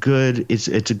kind of good. It's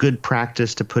a good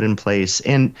practice to put in place,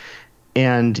 and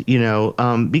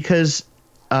because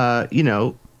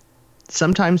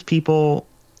sometimes people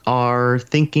are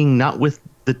thinking not with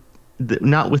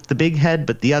the big head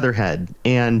but the other head,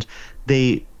 and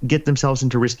they get themselves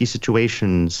into risky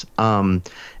situations.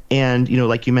 And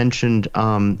like you mentioned,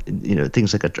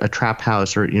 things like a trap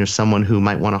house or someone who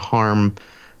might want to harm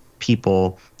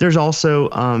people. There's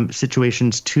also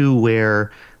situations too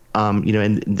where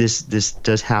and this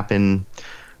does happen,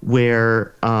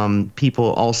 where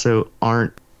people also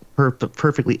aren't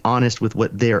perfectly honest with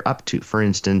what they're up to. For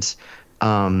instance,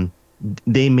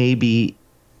 they may be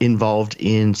involved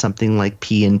in something like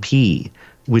P&P,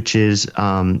 which is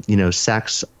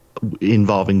sex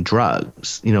involving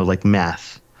drugs, like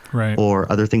meth, right, or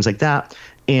other things like that,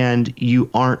 and you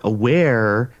aren't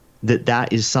aware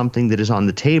that is something that is on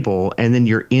the table, and then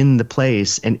you're in the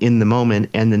place and in the moment,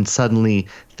 and then suddenly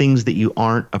things that you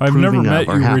aren't approving of are happening. I've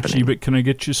never met you, Richie, but can I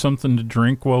get you something to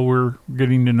drink while we're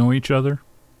getting to know each other?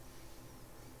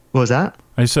 What was that?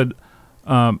 I said,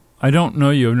 I don't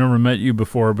know you. I've never met you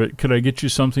before, but could I get you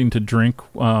something to drink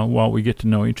while we get to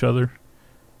know each other?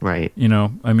 Right.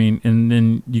 And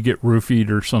then you get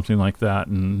roofied or something like that,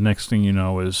 and next thing you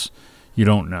know is you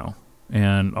don't know,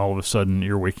 and all of a sudden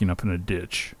you're waking up in a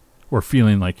ditch or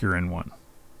feeling like you're in one.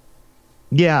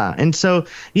 Yeah, and so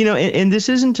and this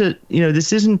isn't to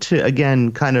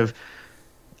again kind of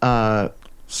to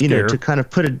kind of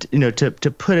put a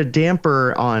to put a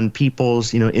damper on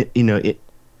people's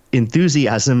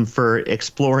enthusiasm for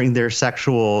exploring their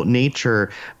sexual nature,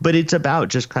 but it's about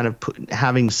just kind of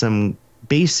having some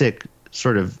basic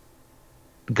sort of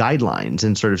guidelines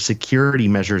and sort of security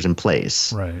measures in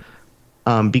place, right?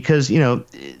 Because it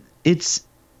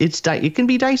can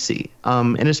be dicey,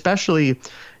 and especially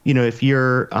if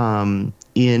you're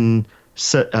in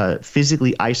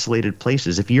physically isolated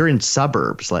places. If you're in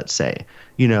suburbs, let's say,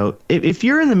 if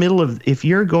you're in the middle of, if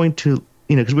you're going to,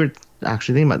 because we're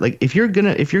actually thinking about, like, if you're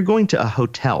going to a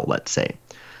hotel, let's say,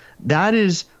 that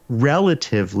is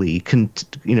relatively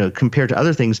compared to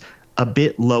other things a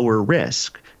bit lower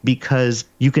risk, because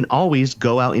you can always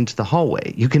go out into the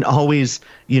hallway. You can always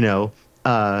go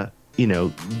to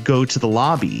the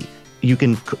lobby. You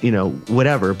can,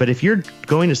 whatever. But if you're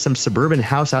going to some suburban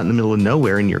house out in the middle of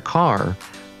nowhere in your car,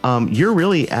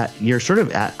 you're sort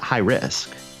of at high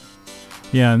risk.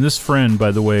 Yeah, and this friend,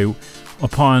 by the way,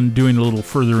 upon doing a little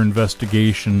further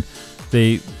investigation,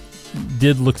 they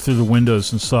did look through the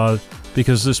windows and saw,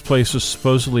 because this place was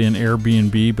supposedly an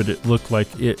Airbnb, but it looked like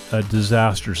a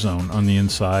disaster zone on the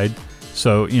inside.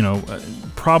 So,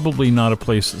 probably not a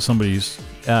place that somebody's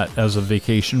at as a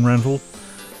vacation rental.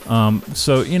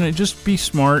 So, just be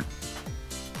smart,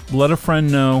 let a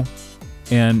friend know,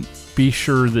 and be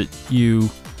sure that you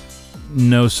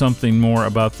know something more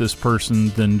about this person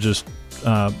than just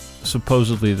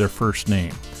supposedly their first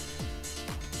name.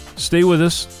 Stay with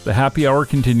us. The happy hour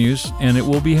continues, and it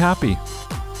will be happy.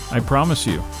 I promise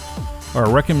you. Our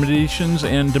recommendations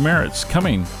and demerits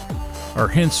coming are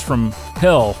hints from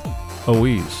hell,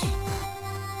 Oise.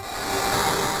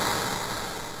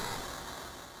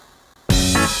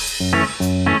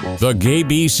 The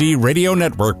GAYBC Radio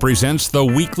Network presents the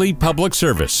weekly public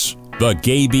service, the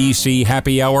GAYBC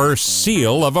Happy Hour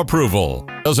Seal of Approval.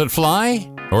 Does it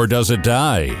fly or does it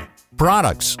die?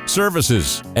 Products,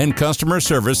 services, and customer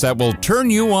service that will turn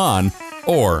you on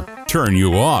or turn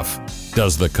you off.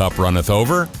 Does the cup runneth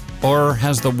over or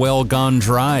has the well gone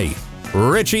dry?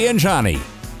 Richie and Johnny,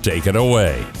 take it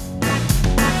away.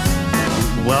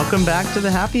 Welcome back to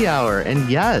the happy hour. And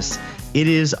yes, it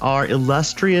is our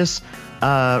illustrious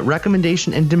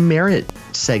recommendation and demerit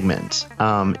segment.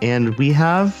 And we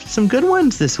have some good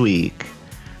ones this week.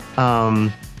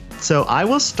 So I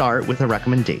will start with a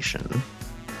recommendation.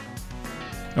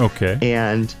 Okay.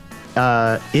 And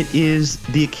it is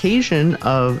the occasion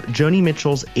of Joni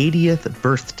Mitchell's 80th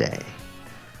birthday.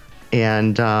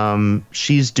 And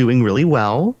she's doing really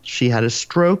well. She had a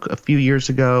stroke a few years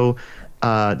ago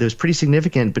that was pretty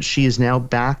significant, but she is now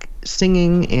back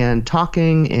singing and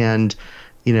talking and,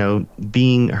 you know,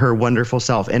 being her wonderful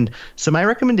self. And so my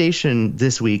recommendation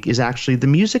this week is actually the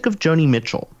music of Joni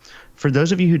Mitchell. For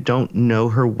those of you who don't know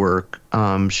her work,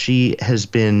 she has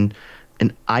been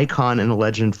an icon and a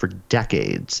legend for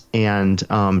decades. And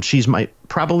she's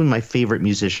probably my favorite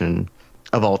musician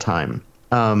of all time.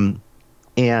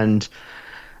 And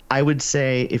I would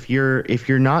say if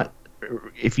you're not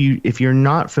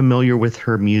familiar with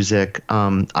her music,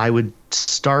 I would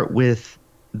start with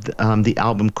the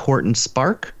album Court and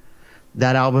Spark.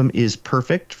 That album is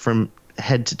perfect from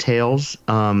head to tails.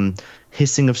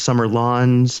 Hissing of Summer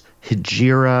Lawns,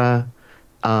 Hijira,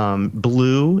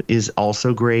 Blue is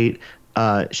also great.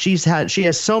 She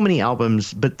has so many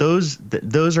albums, but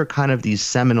those are kind of these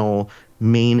seminal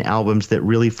main albums that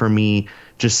really, for me,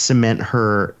 just cement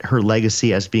her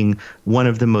legacy as being one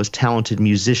of the most talented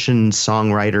musicians,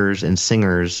 songwriters, and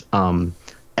singers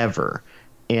ever.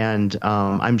 And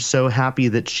I'm so happy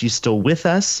that she's still with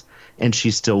us and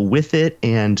she's still with it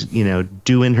and, you know,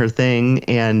 doing her thing.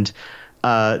 And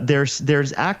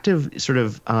there's active sort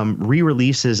of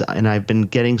re-releases, and I've been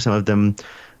getting some of them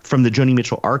from the Joni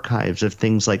Mitchell archives of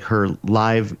things like her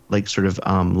live, like sort of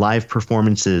live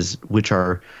performances, which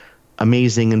are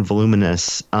amazing and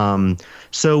voluminous.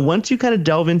 So once you kind of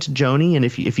delve into Joni, and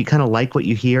if you kind of like what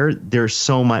you hear, there's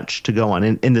so much to go on.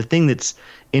 And the thing that's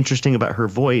interesting about her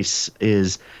voice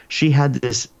is she had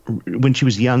this, when she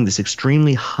was young, this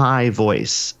extremely high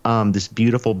voice, this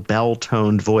beautiful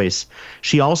bell-toned voice.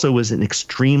 She also was an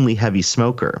extremely heavy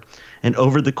smoker. And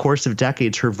over the course of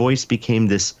decades, her voice became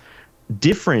this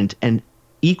different and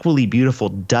equally beautiful,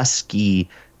 dusky,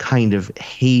 kind of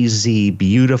hazy,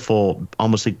 beautiful,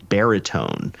 almost like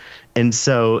baritone. And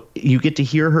so you get to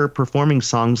hear her performing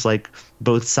songs like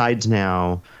Both Sides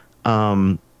Now,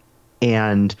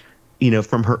 and, you know,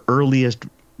 from her earliest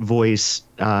voice,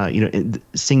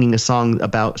 singing a song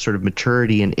about sort of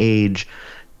maturity and age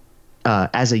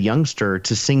as a youngster,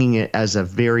 to singing it as a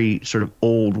very sort of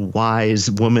old,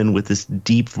 wise woman with this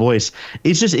deep voice.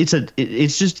 It is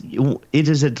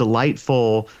a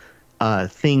delightful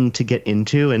thing to get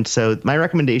into. And so my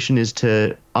recommendation is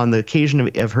to, on the occasion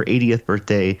of her 80th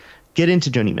birthday, get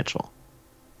into Joni Mitchell.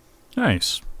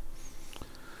 Nice.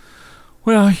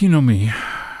 Well, you know me.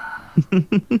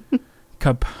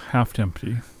 Cup half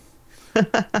empty.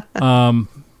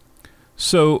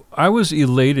 So I was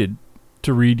elated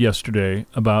to read yesterday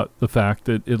about the fact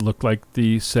that it looked like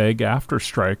the SAG-AFTRA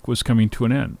strike was coming to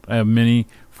an end. I have many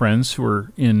friends who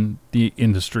are in the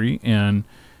industry, and,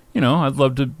 you know, I'd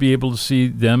love to be able to see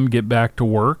them get back to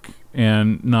work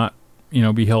and not, you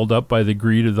know, be held up by the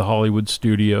greed of the Hollywood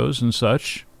studios and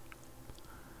such.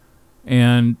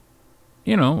 And,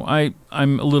 you know,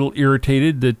 I'm a little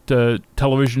irritated that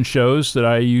television shows that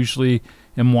I usually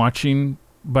am watching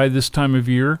by this time of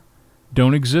year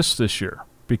don't exist this year,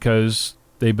 because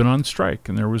they've been on strike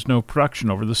and there was no production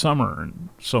over the summer and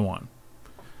so on.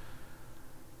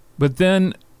 But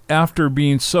then, after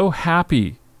being so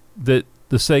happy that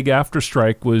the SAG-AFTRA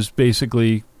strike was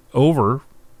basically over,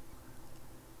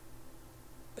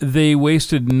 they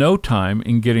wasted no time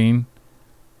in getting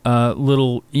a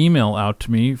little email out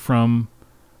to me from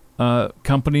a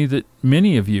company that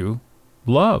many of you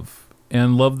love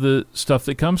and love the stuff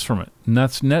that comes from it, and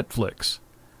that's Netflix.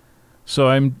 So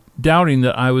I'm doubting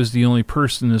that I was the only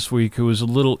person this week who was a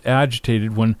little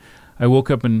agitated when I woke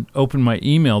up and opened my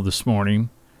email this morning,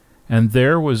 And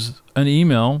there was an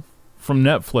email from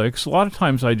Netflix. A lot of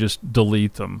times I just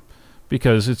delete them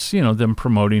because it's, them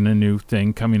promoting a new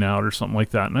thing coming out or something like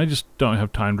that. And I just don't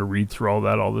have time to read through all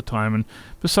that all the time. And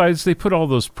besides, they put all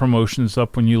those promotions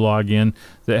up when you log in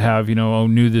that have,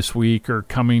 new this week or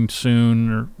coming soon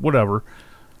or whatever.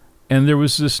 And there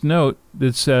was this note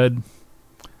that said,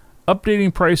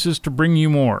 updating prices to bring you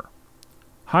more.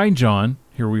 Hi, John.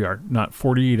 Here we are, not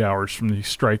 48 hours from the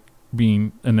strike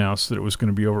being announced that it was going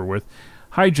to be over with.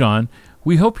 Hi, John.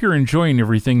 We hope you're enjoying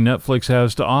everything Netflix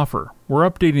has to offer. We're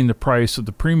updating the price of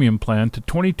the premium plan to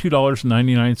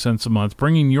 $22.99 a month,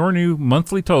 bringing your new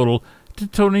monthly total to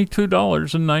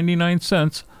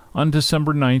 $22.99 on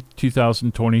December 9th,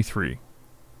 2023.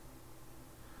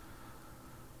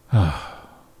 I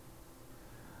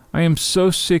am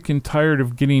so sick and tired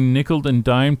of getting nickeled and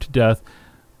dimed to death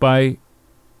by,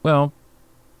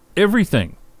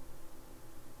 everything.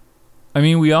 I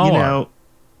mean, we all are.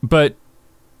 But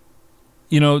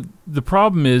the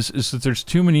problem is that there's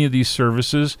too many of these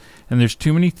services, and there's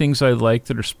too many things I like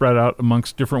that are spread out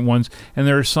amongst different ones, and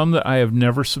there are some that I have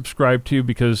never subscribed to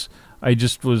because I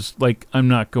just was like, I'm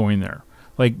not going there.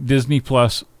 Like Disney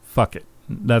Plus, fuck it.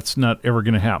 That's not ever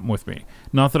going to happen with me.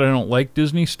 Not that I don't like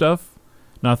Disney stuff,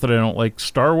 not that I don't like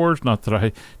Star Wars, not that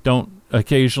I don't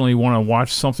occasionally want to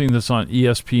watch something that's on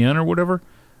ESPN or whatever.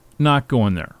 Not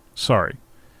going there. Sorry.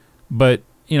 But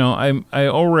I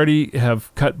already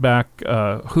have cut back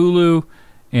Hulu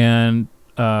and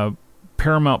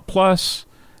Paramount Plus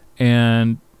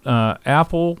and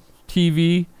Apple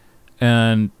TV,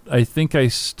 and I think I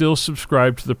still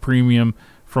subscribe to the premium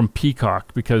from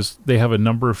Peacock because they have a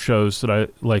number of shows that I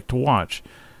like to watch.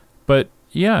 But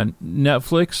yeah,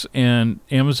 Netflix and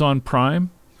Amazon Prime,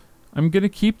 I'm going to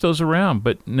keep those around,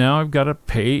 but now I've got to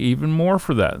pay even more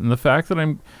for that. And the fact that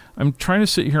I'm trying to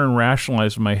sit here and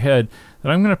rationalize in my head that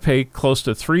I'm going to pay close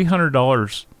to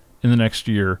 $300 in the next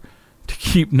year to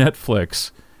keep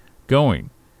Netflix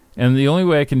going. And the only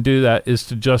way I can do that is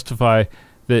to justify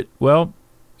that,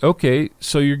 okay,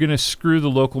 so you're going to screw the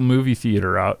local movie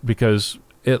theater out because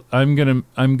I'm going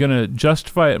to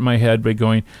justify it in my head by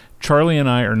going, Charlie and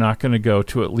I are not going to go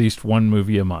to at least one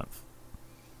movie a month.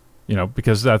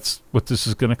 Because that's what this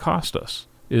is going to cost us,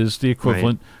 is the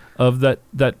equivalent of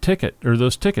that ticket or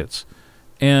those tickets.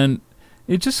 And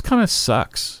it just kind of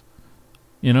sucks.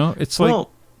 It's like,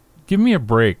 give me a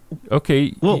break.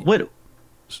 Okay. Well,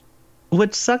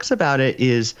 what sucks about it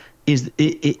is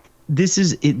this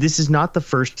is not the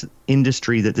first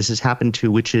industry that this has happened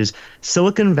to, which is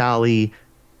Silicon Valley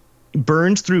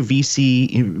burns through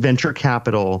VC venture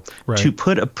capital to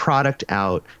put a product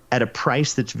out at a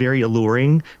price that's very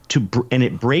alluring and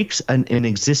it breaks an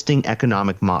existing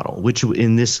economic model, which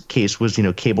in this case was,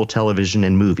 cable television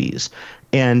and movies.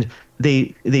 And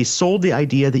they sold the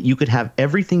idea that you could have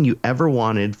everything you ever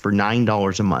wanted for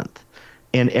 $9 a month.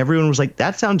 And everyone was like,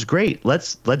 that sounds great.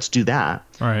 Let's do that.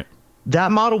 Right.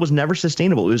 That model was never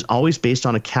sustainable. It was always based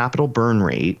on a capital burn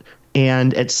rate.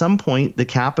 And at some point, the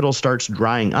capital starts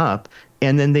drying up,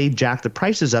 and then they jack the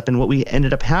prices up. And what we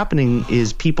ended up happening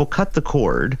is people cut the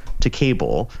cord to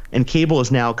cable, and cable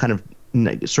is now kind of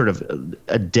sort of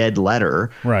a dead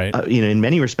letter, right? In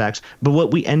many respects. But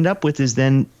what we end up with is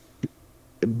then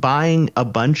buying a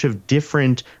bunch of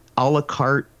different a la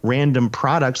carte random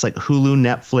products like Hulu,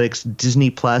 Netflix, Disney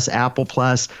Plus, Apple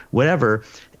Plus, whatever,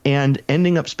 and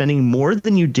ending up spending more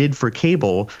than you did for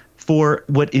cable for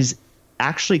what is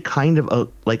actually kind of a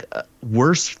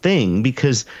worse thing,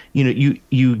 because you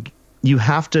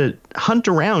have to hunt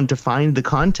around to find the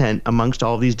content amongst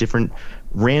all these different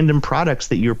random products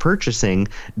that you're purchasing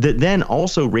that then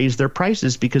also raise their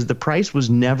prices because the price was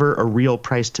never a real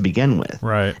price to begin with.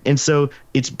 Right. And so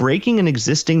it's breaking an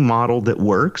existing model that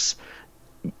works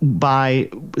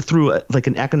through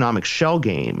an economic shell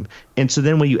game. And so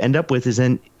then what you end up with is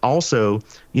then also,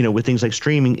 with things like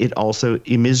streaming, it also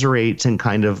immiserates and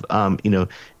kind of,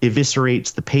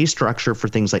 eviscerates the pay structure for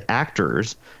things like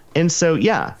actors. And so,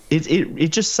 yeah, it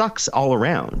just sucks all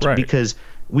around, right? Because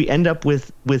we end up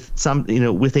with some,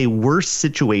 with a worse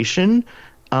situation,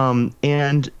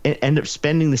 and end up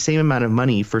spending the same amount of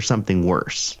money for something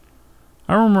worse.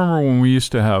 I remember when we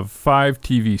used to have 5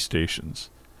 TV stations.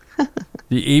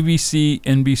 The ABC,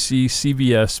 NBC,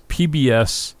 CBS,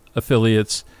 PBS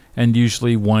affiliates, and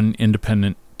usually one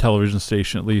independent television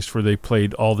station at least where they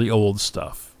played all the old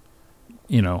stuff,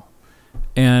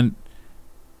 and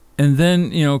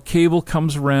then, cable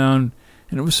comes around,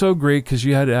 and it was so great because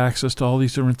you had access to all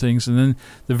these different things, and then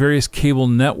the various cable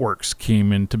networks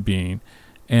came into being,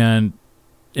 and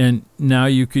now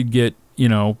you could get,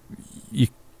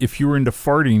 if you were into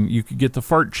farting, you could get the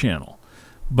fart channel.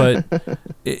 But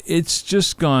it's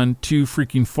just gone too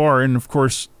freaking far. And of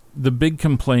course, the big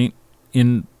complaint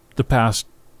in the past,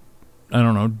 I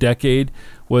don't know, decade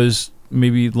was,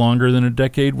 maybe longer than a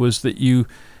decade, was that you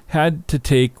had to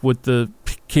take what the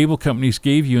cable companies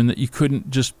gave you, and that you couldn't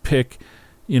just pick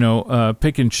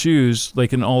and choose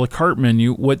like an a la carte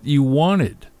menu what you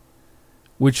wanted,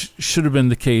 which should have been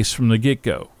the case from the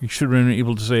get-go. You should have been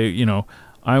able to say,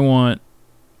 I want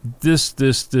this,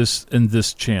 and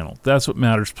this channel. That's what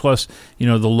matters. Plus,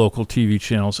 the local TV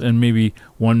channels and maybe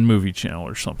one movie channel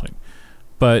or something.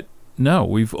 But no,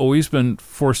 we've always been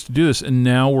forced to do this, and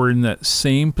now we're in that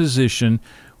same position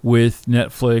with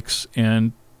Netflix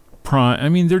and Prime. I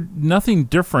mean, they're nothing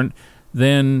different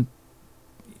than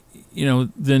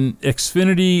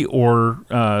Xfinity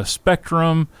or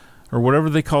Spectrum or whatever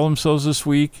they call themselves this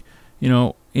week.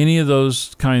 Any of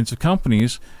those kinds of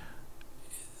companies,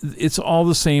 it's all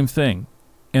the same thing,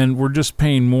 and we're just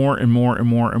paying more and more and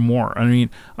more and more. I mean,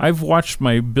 I've watched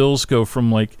my bills go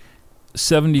from like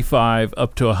 $75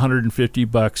 up to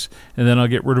 $150, and then I'll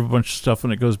get rid of a bunch of stuff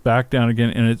and it goes back down again,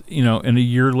 and it and a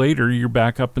year later you're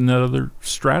back up in that other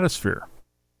stratosphere.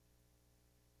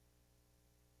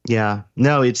 Yeah,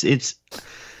 no, it is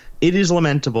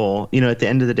lamentable. At the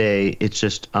end of the day, it's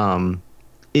just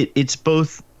it's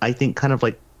both, I think, kind of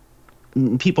like,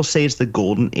 people say it's the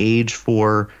golden age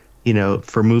for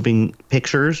moving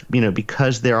pictures,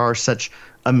 because there are such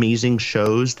amazing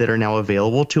shows that are now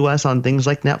available to us on things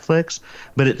like Netflix.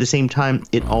 But at the same time,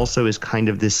 it also is kind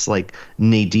of this like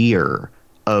nadir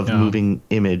of moving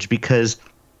image, because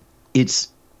it's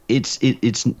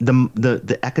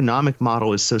the economic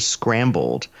model is so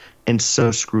scrambled and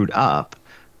so screwed up.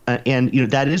 And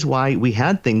that is why we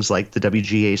had things like the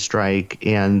WGA strike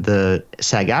and the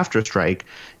SAG-AFTRA strike,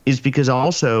 is because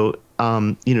also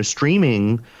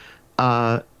streaming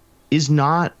is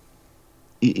not,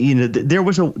 there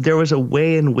was a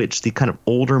way in which the kind of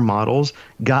older models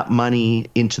got money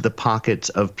into the pockets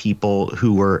of people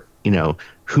who were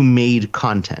who made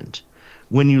content.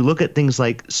 When you look at things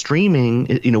like streaming,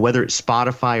 whether it's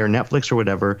Spotify or Netflix or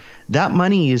whatever, that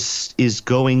money is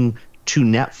going to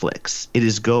Netflix. It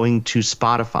is going to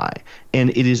Spotify, and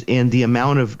the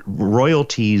amount of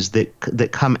royalties that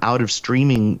come out of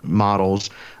streaming models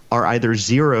are either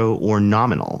zero or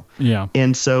nominal. Yeah.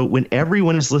 And so when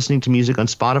everyone is listening to music on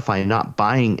Spotify and not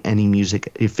buying any music,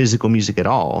 physical music at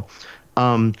all,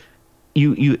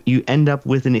 you end up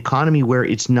with an economy where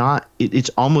it's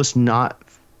almost not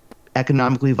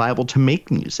economically viable to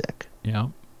make music. Yeah.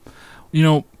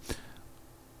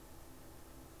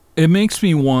 It makes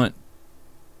me want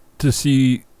to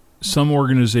see some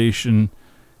organization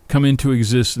come into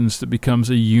existence that becomes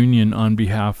a union on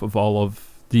behalf of all of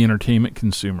the entertainment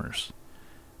consumers,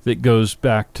 that goes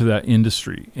back to that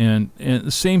industry. And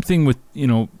the same thing with,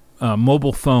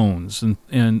 mobile phones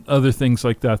and other things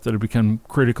like that have become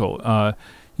critical,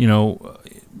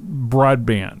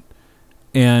 broadband,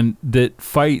 and that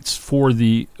fights for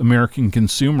the American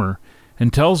consumer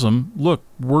and tells them, look,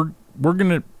 we're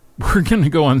going to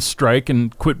go on strike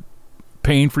and quit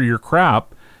paying for your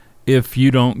crap if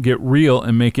you don't get real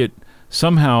and make it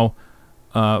somehow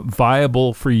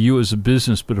viable for you as a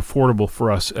business, but affordable for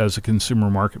us as a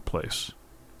consumer marketplace.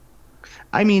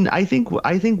 I mean, I think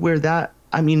where that,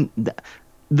 I mean,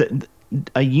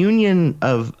 a union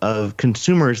of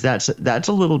consumers, that's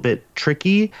a little bit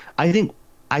tricky. I think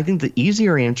the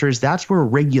easier answer is that's where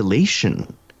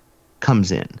regulation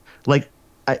comes in. Like,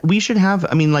 we should have,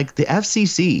 I mean, like the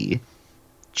FCC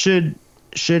should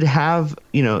have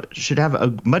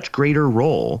a much greater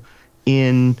role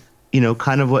in,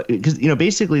 kind of what, because,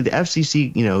 basically the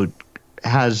FCC,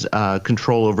 has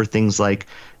control over things like,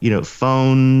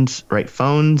 phones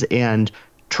and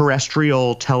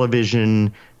terrestrial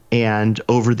television and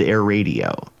over-the-air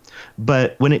radio.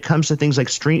 But when it comes to things like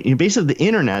basically the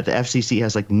internet, the FCC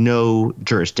has like no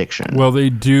jurisdiction. Well, they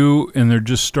do, and they're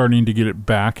just starting to get it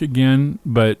back again.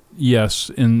 But yes,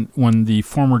 when the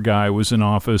former guy was in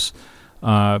office,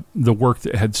 the work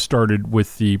that had started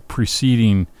with the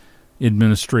preceding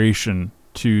administration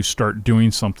to start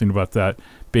doing something about that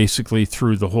basically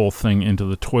threw the whole thing into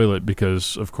the toilet,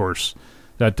 because, of course,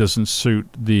 that doesn't suit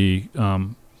the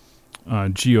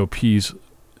GOP's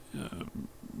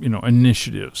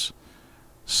initiatives.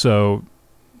 So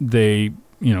they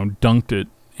dunked it,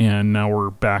 and now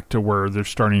we're back to where they're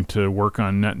starting to work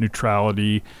on net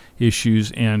neutrality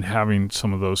issues and having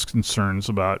some of those concerns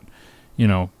about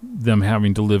them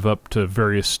having to live up to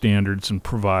various standards and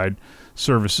provide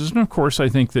services. And of course, I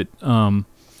think that that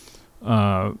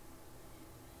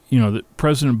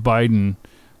President Biden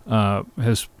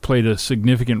has played a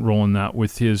significant role in that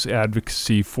with his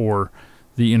advocacy for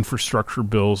the infrastructure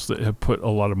bills that have put a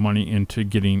lot of money into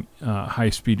getting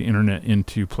high-speed internet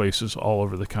into places all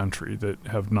over the country that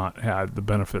have not had the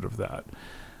benefit of that.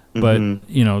 But,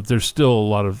 there's still a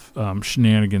lot of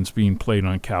shenanigans being played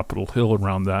on Capitol Hill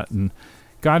around that. And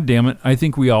God damn it, I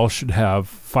think we all should have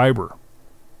fiber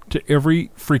to every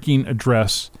freaking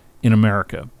address in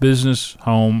America, business,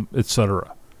 home,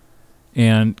 etc.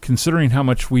 And considering how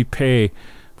much we pay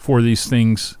for these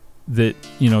things that,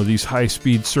 these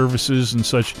high-speed services and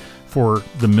such for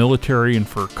the military and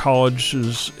for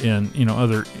colleges and,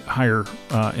 other higher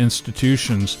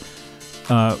institutions,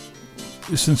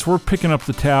 since we're picking up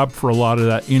the tab for a lot of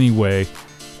that anyway,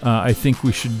 I think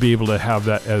we should be able to have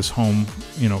that as home,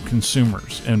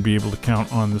 consumers and be able to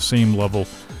count on the same level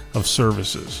of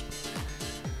services.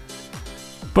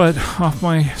 But off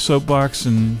my soapbox,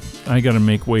 and I got to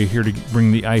make way here to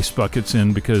bring the ice buckets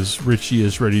in because Richie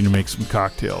is ready to make some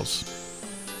cocktails.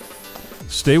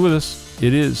 Stay with us.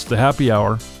 It is the Happy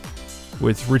Hour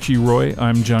with Richie Roy.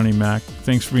 I'm Johnny Mac.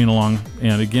 Thanks for being along.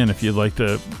 And again, if you'd like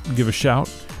to give a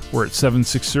shout, we're at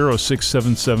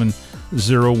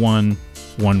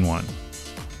 760-677-0111.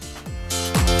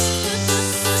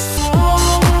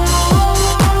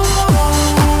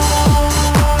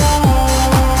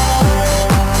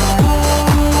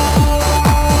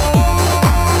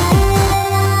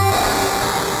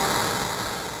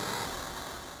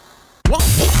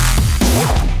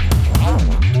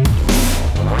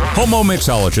 Homo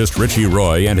mixologist Richie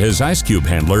Roy and his ice cube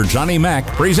handler Johnny Mac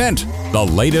present the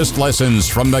latest lessons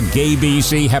from the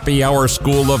GAYBC Happy Hour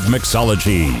School of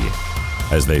Mixology.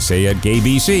 As they say at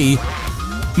GAYBC,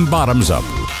 bottoms up.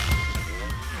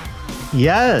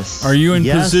 Yes. Are you in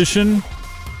position?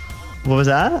 What was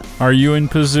that? Are you in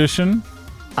position?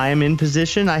 I am in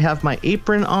position. I have my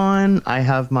apron on. I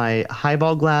have my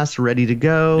highball glass ready to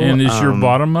go. And is your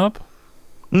bottom up?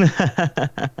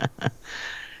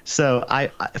 So I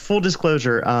full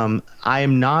disclosure, I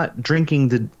am not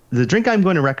drinking the drink I'm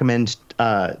going to recommend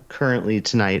currently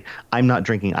tonight. I'm not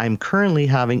drinking. I'm currently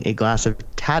having a glass of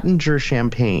Taittinger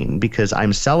champagne because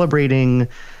I'm celebrating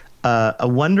a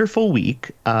wonderful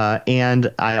week,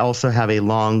 and I also have a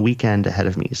long weekend ahead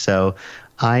of me. So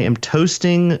I am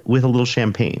toasting with a little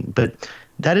champagne, but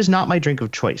that is not my drink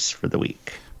of choice for the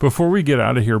week. Before we get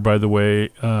out of here, by the way,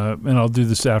 and I'll do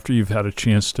this after you've had a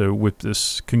chance to whip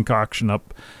this concoction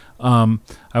up, I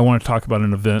want to talk about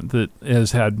an event that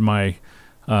has had my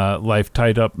life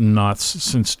tied up in knots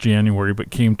since January,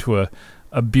 but came to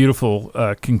a beautiful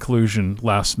conclusion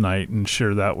last night, and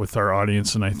share that with our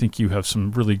audience. And I think you have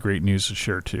some really great news to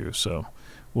share too. So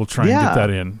we'll try and get that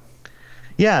in.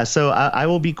 Yeah, so I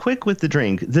will be quick with the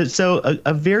drink. So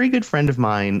a very good friend of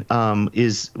mine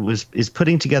is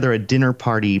putting together a dinner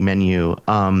party menu,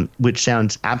 which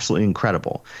sounds absolutely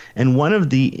incredible. And one of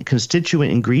the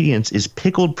constituent ingredients is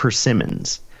pickled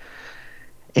persimmons.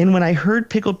 And when I heard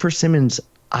pickled persimmons,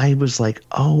 I was like,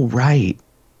 oh, right.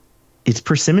 It's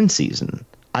persimmon season.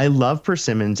 I love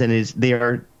persimmons, and they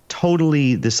are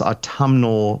totally this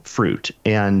autumnal fruit.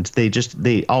 And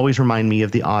they always remind me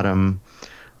of the autumn.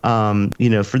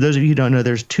 For those of you who don't know,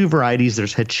 there's two varieties.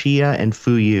 There's Hachia and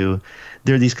Fuyu.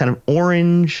 They're these kind of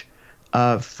orange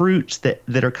fruits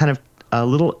that are kind of a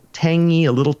little tangy,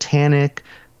 a little tannic,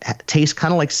 taste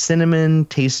kind of like cinnamon,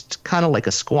 taste kind of like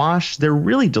a squash. They're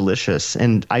really delicious,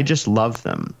 and I just love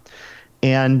them.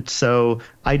 And so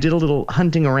I did a little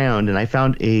hunting around, and I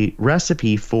found a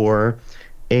recipe for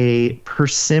a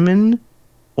persimmon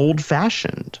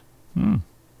old-fashioned.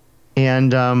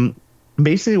 And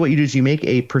basically what you do is you make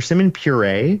a persimmon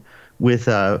puree with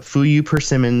Fuyu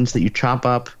persimmons that you chop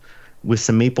up with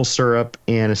some maple syrup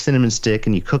and a cinnamon stick,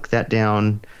 and you cook that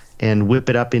down and whip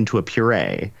it up into a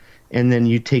puree. And then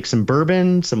you take some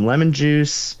bourbon, some lemon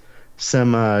juice,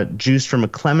 some juice from a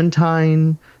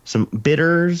clementine, some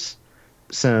bitters,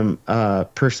 some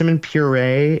persimmon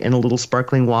puree, and a little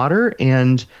sparkling water,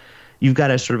 and you've got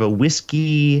a sort of a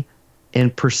whiskey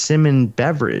and persimmon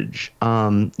beverage.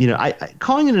 Calling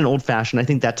it an old fashioned, I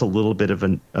think that's a little bit of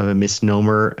a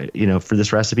misnomer, for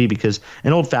this recipe, because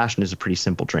an old fashioned is a pretty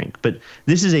simple drink. But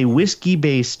this is a whiskey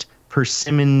based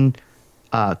persimmon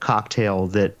cocktail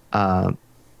that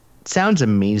sounds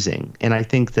amazing, and I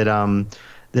think that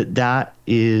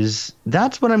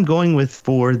that's what I'm going with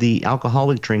for the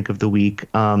alcoholic drink of the week,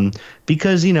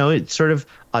 because it's sort of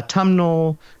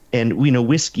autumnal. And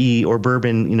whiskey or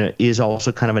bourbon, is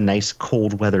also kind of a nice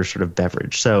cold weather sort of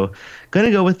beverage. So, going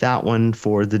to go with that one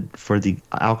for the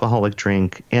alcoholic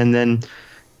drink. And then,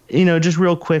 just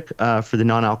real quick for the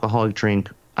non-alcoholic drink,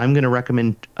 I'm going to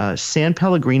recommend San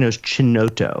Pellegrino's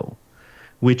Chinotto,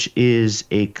 which is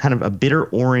a kind of a bitter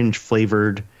orange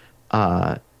flavored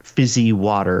fizzy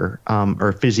water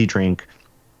or fizzy drink.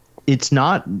 It's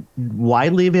not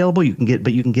widely available. You can get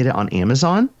it on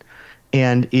Amazon,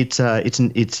 and it's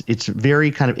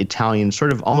very kind of Italian,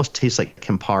 sort of almost tastes like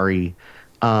Campari,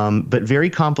 but very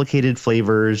complicated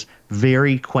flavors,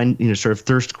 very sort of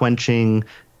thirst quenching,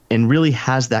 and really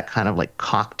has that kind of like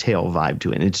cocktail vibe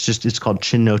to it. And it's called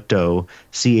Chinotto,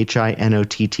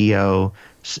 Chinotto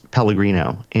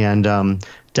Pellegrino, and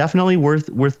definitely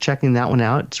worth checking that one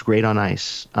out. It's great on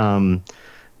ice.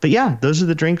 But yeah, those are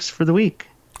the drinks for the week.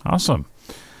 Awesome.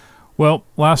 Well,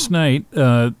 last night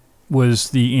was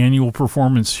the annual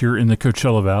performance here in the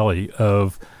Coachella Valley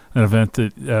of an event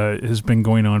that has been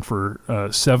going on for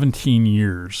 17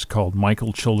 years called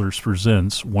Michael Childers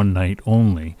Presents One Night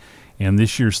Only. And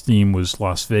this year's theme was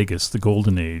Las Vegas, the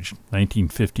Golden Age,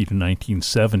 1950 to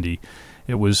 1970.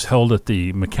 It was held at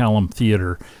the McCallum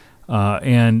Theater,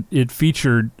 and it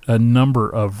featured a number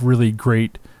of really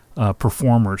great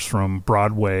performers from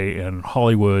Broadway and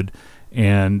Hollywood,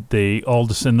 and they all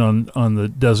descend on the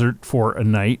desert for a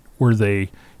night where they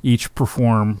each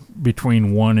perform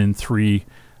between 1 and 3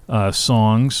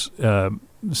 songs,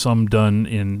 some done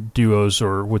in duos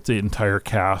or with the entire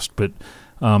cast, but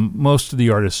most of the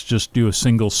artists just do a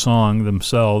single song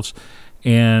themselves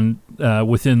and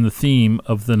within the theme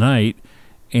of the night.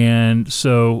 And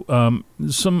so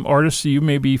some artists you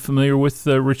may be familiar with,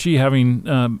 Richie,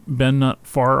 having been not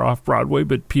far off Broadway,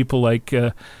 but people like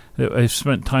I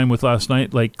spent time with last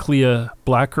night, like Clea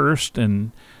Blackhurst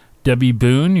and Debbie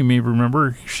Boone. You may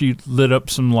remember she lit up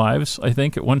some lives, I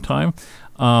think, at one time.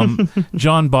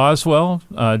 John Boswell,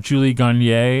 Julie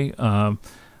Gagne,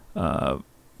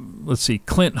 let's see,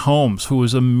 Clint Holmes, who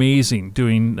was amazing,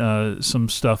 doing some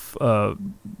stuff,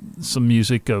 some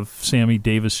music of Sammy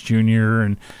Davis Jr.,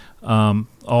 and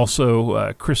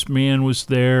also Chris Mann was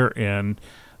there, and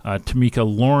Tamika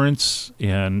Lawrence,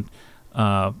 and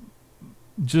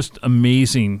just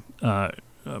amazing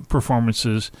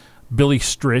performances. Billy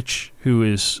Stritch, who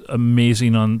is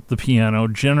amazing on the piano.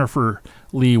 Jennifer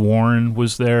Lee Warren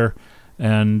was there,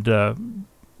 and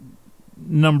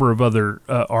number of other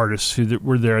artists who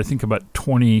were there. I think about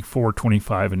 24,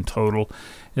 25 in total.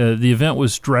 The event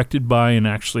was directed by and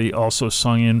actually also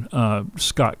sung in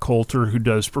Scott Coulter, who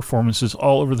does performances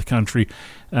all over the country.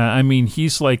 I mean,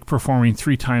 he's like performing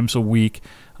 3 times a week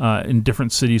in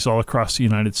different cities all across the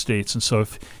United States. And so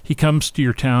if he comes to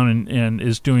your town and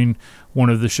is doing one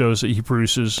of the shows that he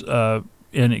produces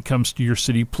and it comes to your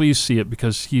city, please see it,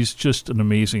 because he's just an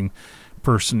amazing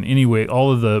person. Anyway,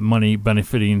 all of the money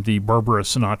benefiting the Barbara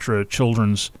Sinatra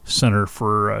Children's Center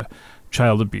for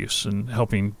child abuse and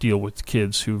helping deal with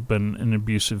kids who've been in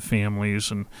abusive families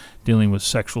and dealing with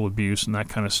sexual abuse and that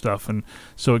kind of stuff. And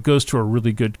so it goes to a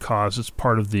really good cause. It's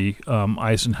part of the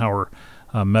Eisenhower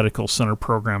Medical Center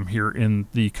program here in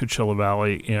the Coachella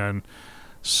Valley. And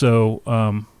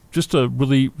so just a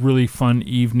really, really fun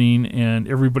evening, and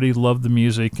everybody loved the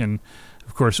music. And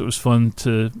of course, it was fun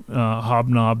to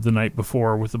hobnob the night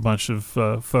before with a bunch of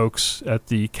folks at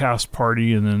the cast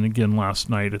party, and then again last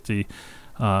night at the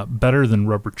better than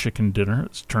rubber chicken dinner,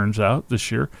 it turns out,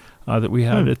 this year that we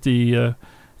had at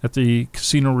the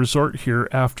casino resort here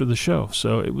after the show.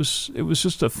 So it was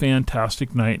just a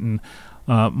fantastic night, and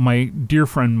my dear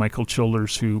friend Michael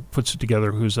Childers, who puts it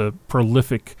together, who's a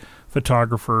prolific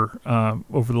photographer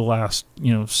over the last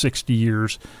 60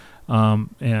 years.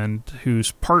 And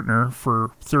whose partner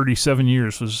for 37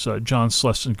 years was John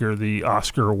Schlesinger, the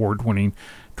Oscar award-winning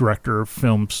director of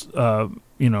films.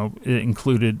 It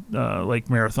included like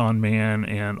Marathon Man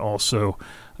and also,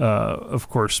 of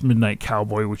course, Midnight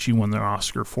Cowboy, which he won the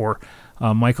Oscar for.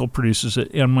 Michael produces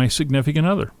it, and my significant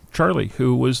other, Charlie,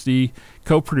 who was the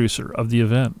co-producer of the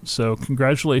event. So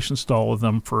congratulations to all of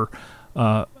them for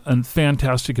a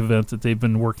fantastic event that they've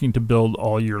been working to build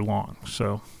all year long.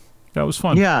 So that was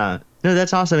fun. Yeah, no,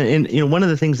 that's awesome. And one of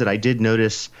the things that I did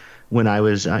notice when I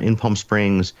was in Palm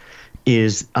Springs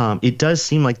is it does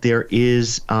seem like there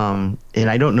is, and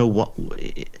I don't know what,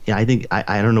 I think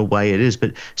I don't know why it is, but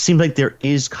it seems like there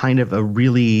is kind of a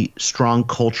really strong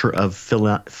culture of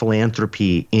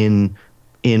philanthropy in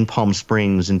Palm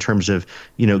Springs in terms of,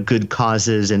 good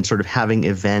causes and sort of having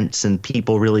events and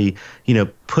people really,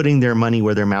 putting their money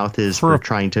where their mouth is for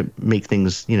trying to make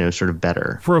things, sort of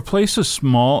better. For a place as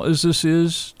small as this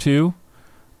is, too,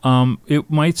 it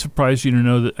might surprise you to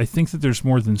know that I think that there's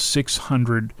more than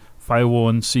 600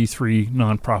 501c3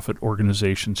 nonprofit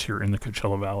organizations here in the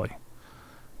Coachella Valley,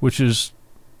 which is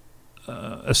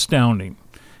astounding.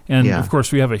 And, of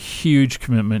course, we have a huge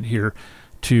commitment here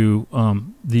to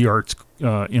the arts,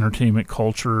 entertainment,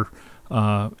 culture,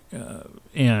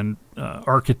 and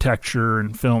architecture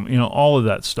and film. All of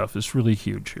that stuff is really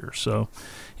huge here. So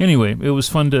anyway, it was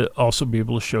fun to also be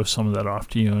able to show some of that off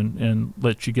to you and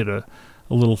let you get a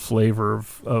little flavor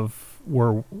of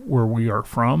where we are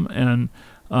from. And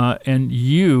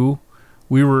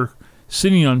we were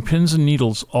sitting on pins and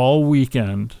needles all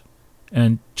weekend,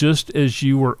 and just as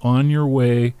you were on your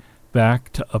way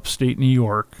back to upstate New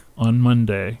York on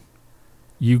Monday,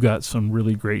 you got some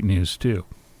really great news too.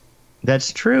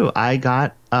 That's true. I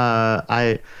got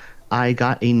I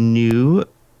got a new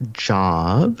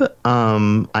job.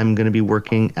 I'm going to be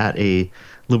working at a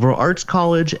liberal arts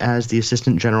college as the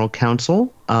assistant general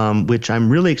counsel, which I'm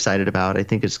really excited about. I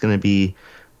think it's going to be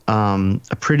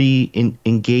a pretty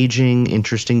engaging,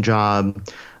 interesting job.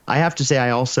 I have to say,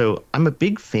 I'm a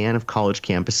big fan of college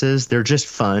campuses. They're just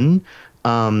fun.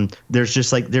 There's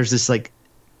this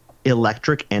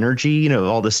electric energy,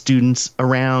 all the students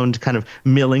around kind of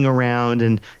milling around,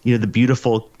 and the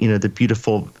beautiful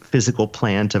physical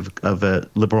plant of a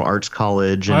liberal arts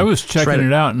college. And I was checking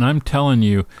it out, and I'm telling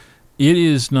you, it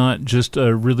is not just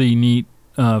a really neat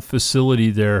facility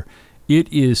there.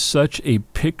 It is such a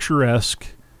picturesque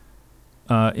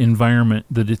environment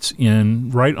that it's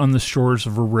in, right on the shores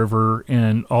of a river,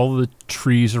 and all the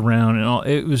trees around, and all.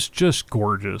 It was just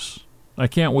gorgeous. I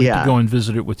can't wait to go and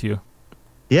visit it with you.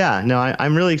 Yeah, no,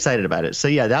 I'm really excited about it. So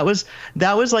yeah, that was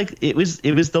like it was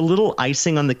the little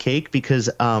icing on the cake, because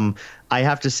I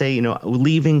have to say,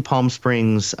 leaving Palm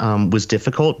Springs was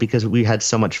difficult because we had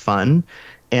so much fun,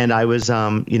 and I was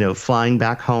flying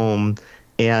back home,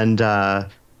 and then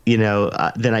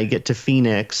I get to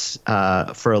Phoenix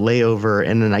for a layover,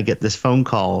 and then I get this phone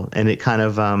call, and it kind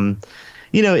of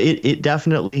it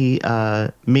definitely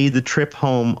made the trip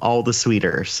home all the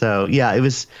sweeter. So yeah, it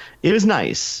was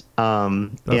nice.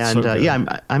 I'm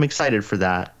excited for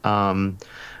that.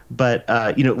 But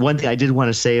one thing I did want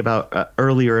to say about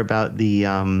earlier about the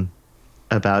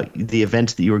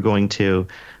event that you were going to,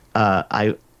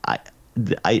 I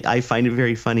find it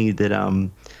very funny that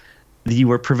you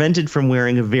were prevented from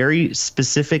wearing a very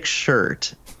specific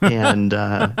shirt, and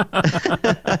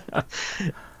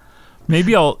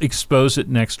maybe I'll expose it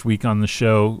next week on the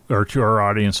show, or to our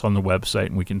audience on the website,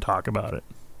 and we can talk about it.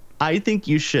 I think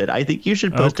you should. I think you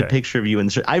should post a picture of you in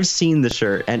the shirt. I've seen the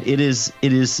shirt, and it is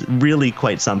really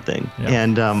quite something. Yeah.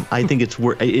 And I think it's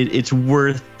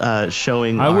worth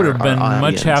showing. I would have been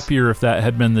much happier if that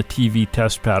had been the TV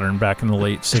test pattern back in the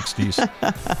late 60s.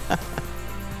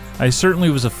 I certainly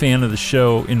was a fan of the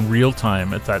show in real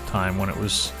time at that time when it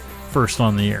was first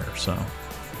on the air. So,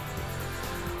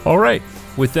 all right.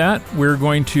 With that, we're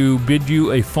going to bid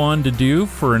you a fond adieu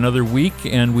for another week,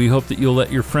 and we hope that you'll let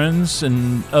your friends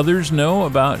and others know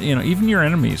about, even your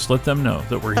enemies, let them know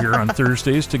that we're here on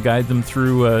Thursdays to guide them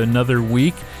through another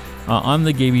week on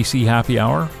the GAYBC Happy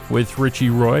Hour with Richie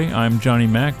Roy. I'm Johnny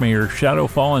Mac. May your shadow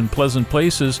fall in pleasant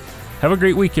places. Have a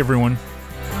great week, everyone.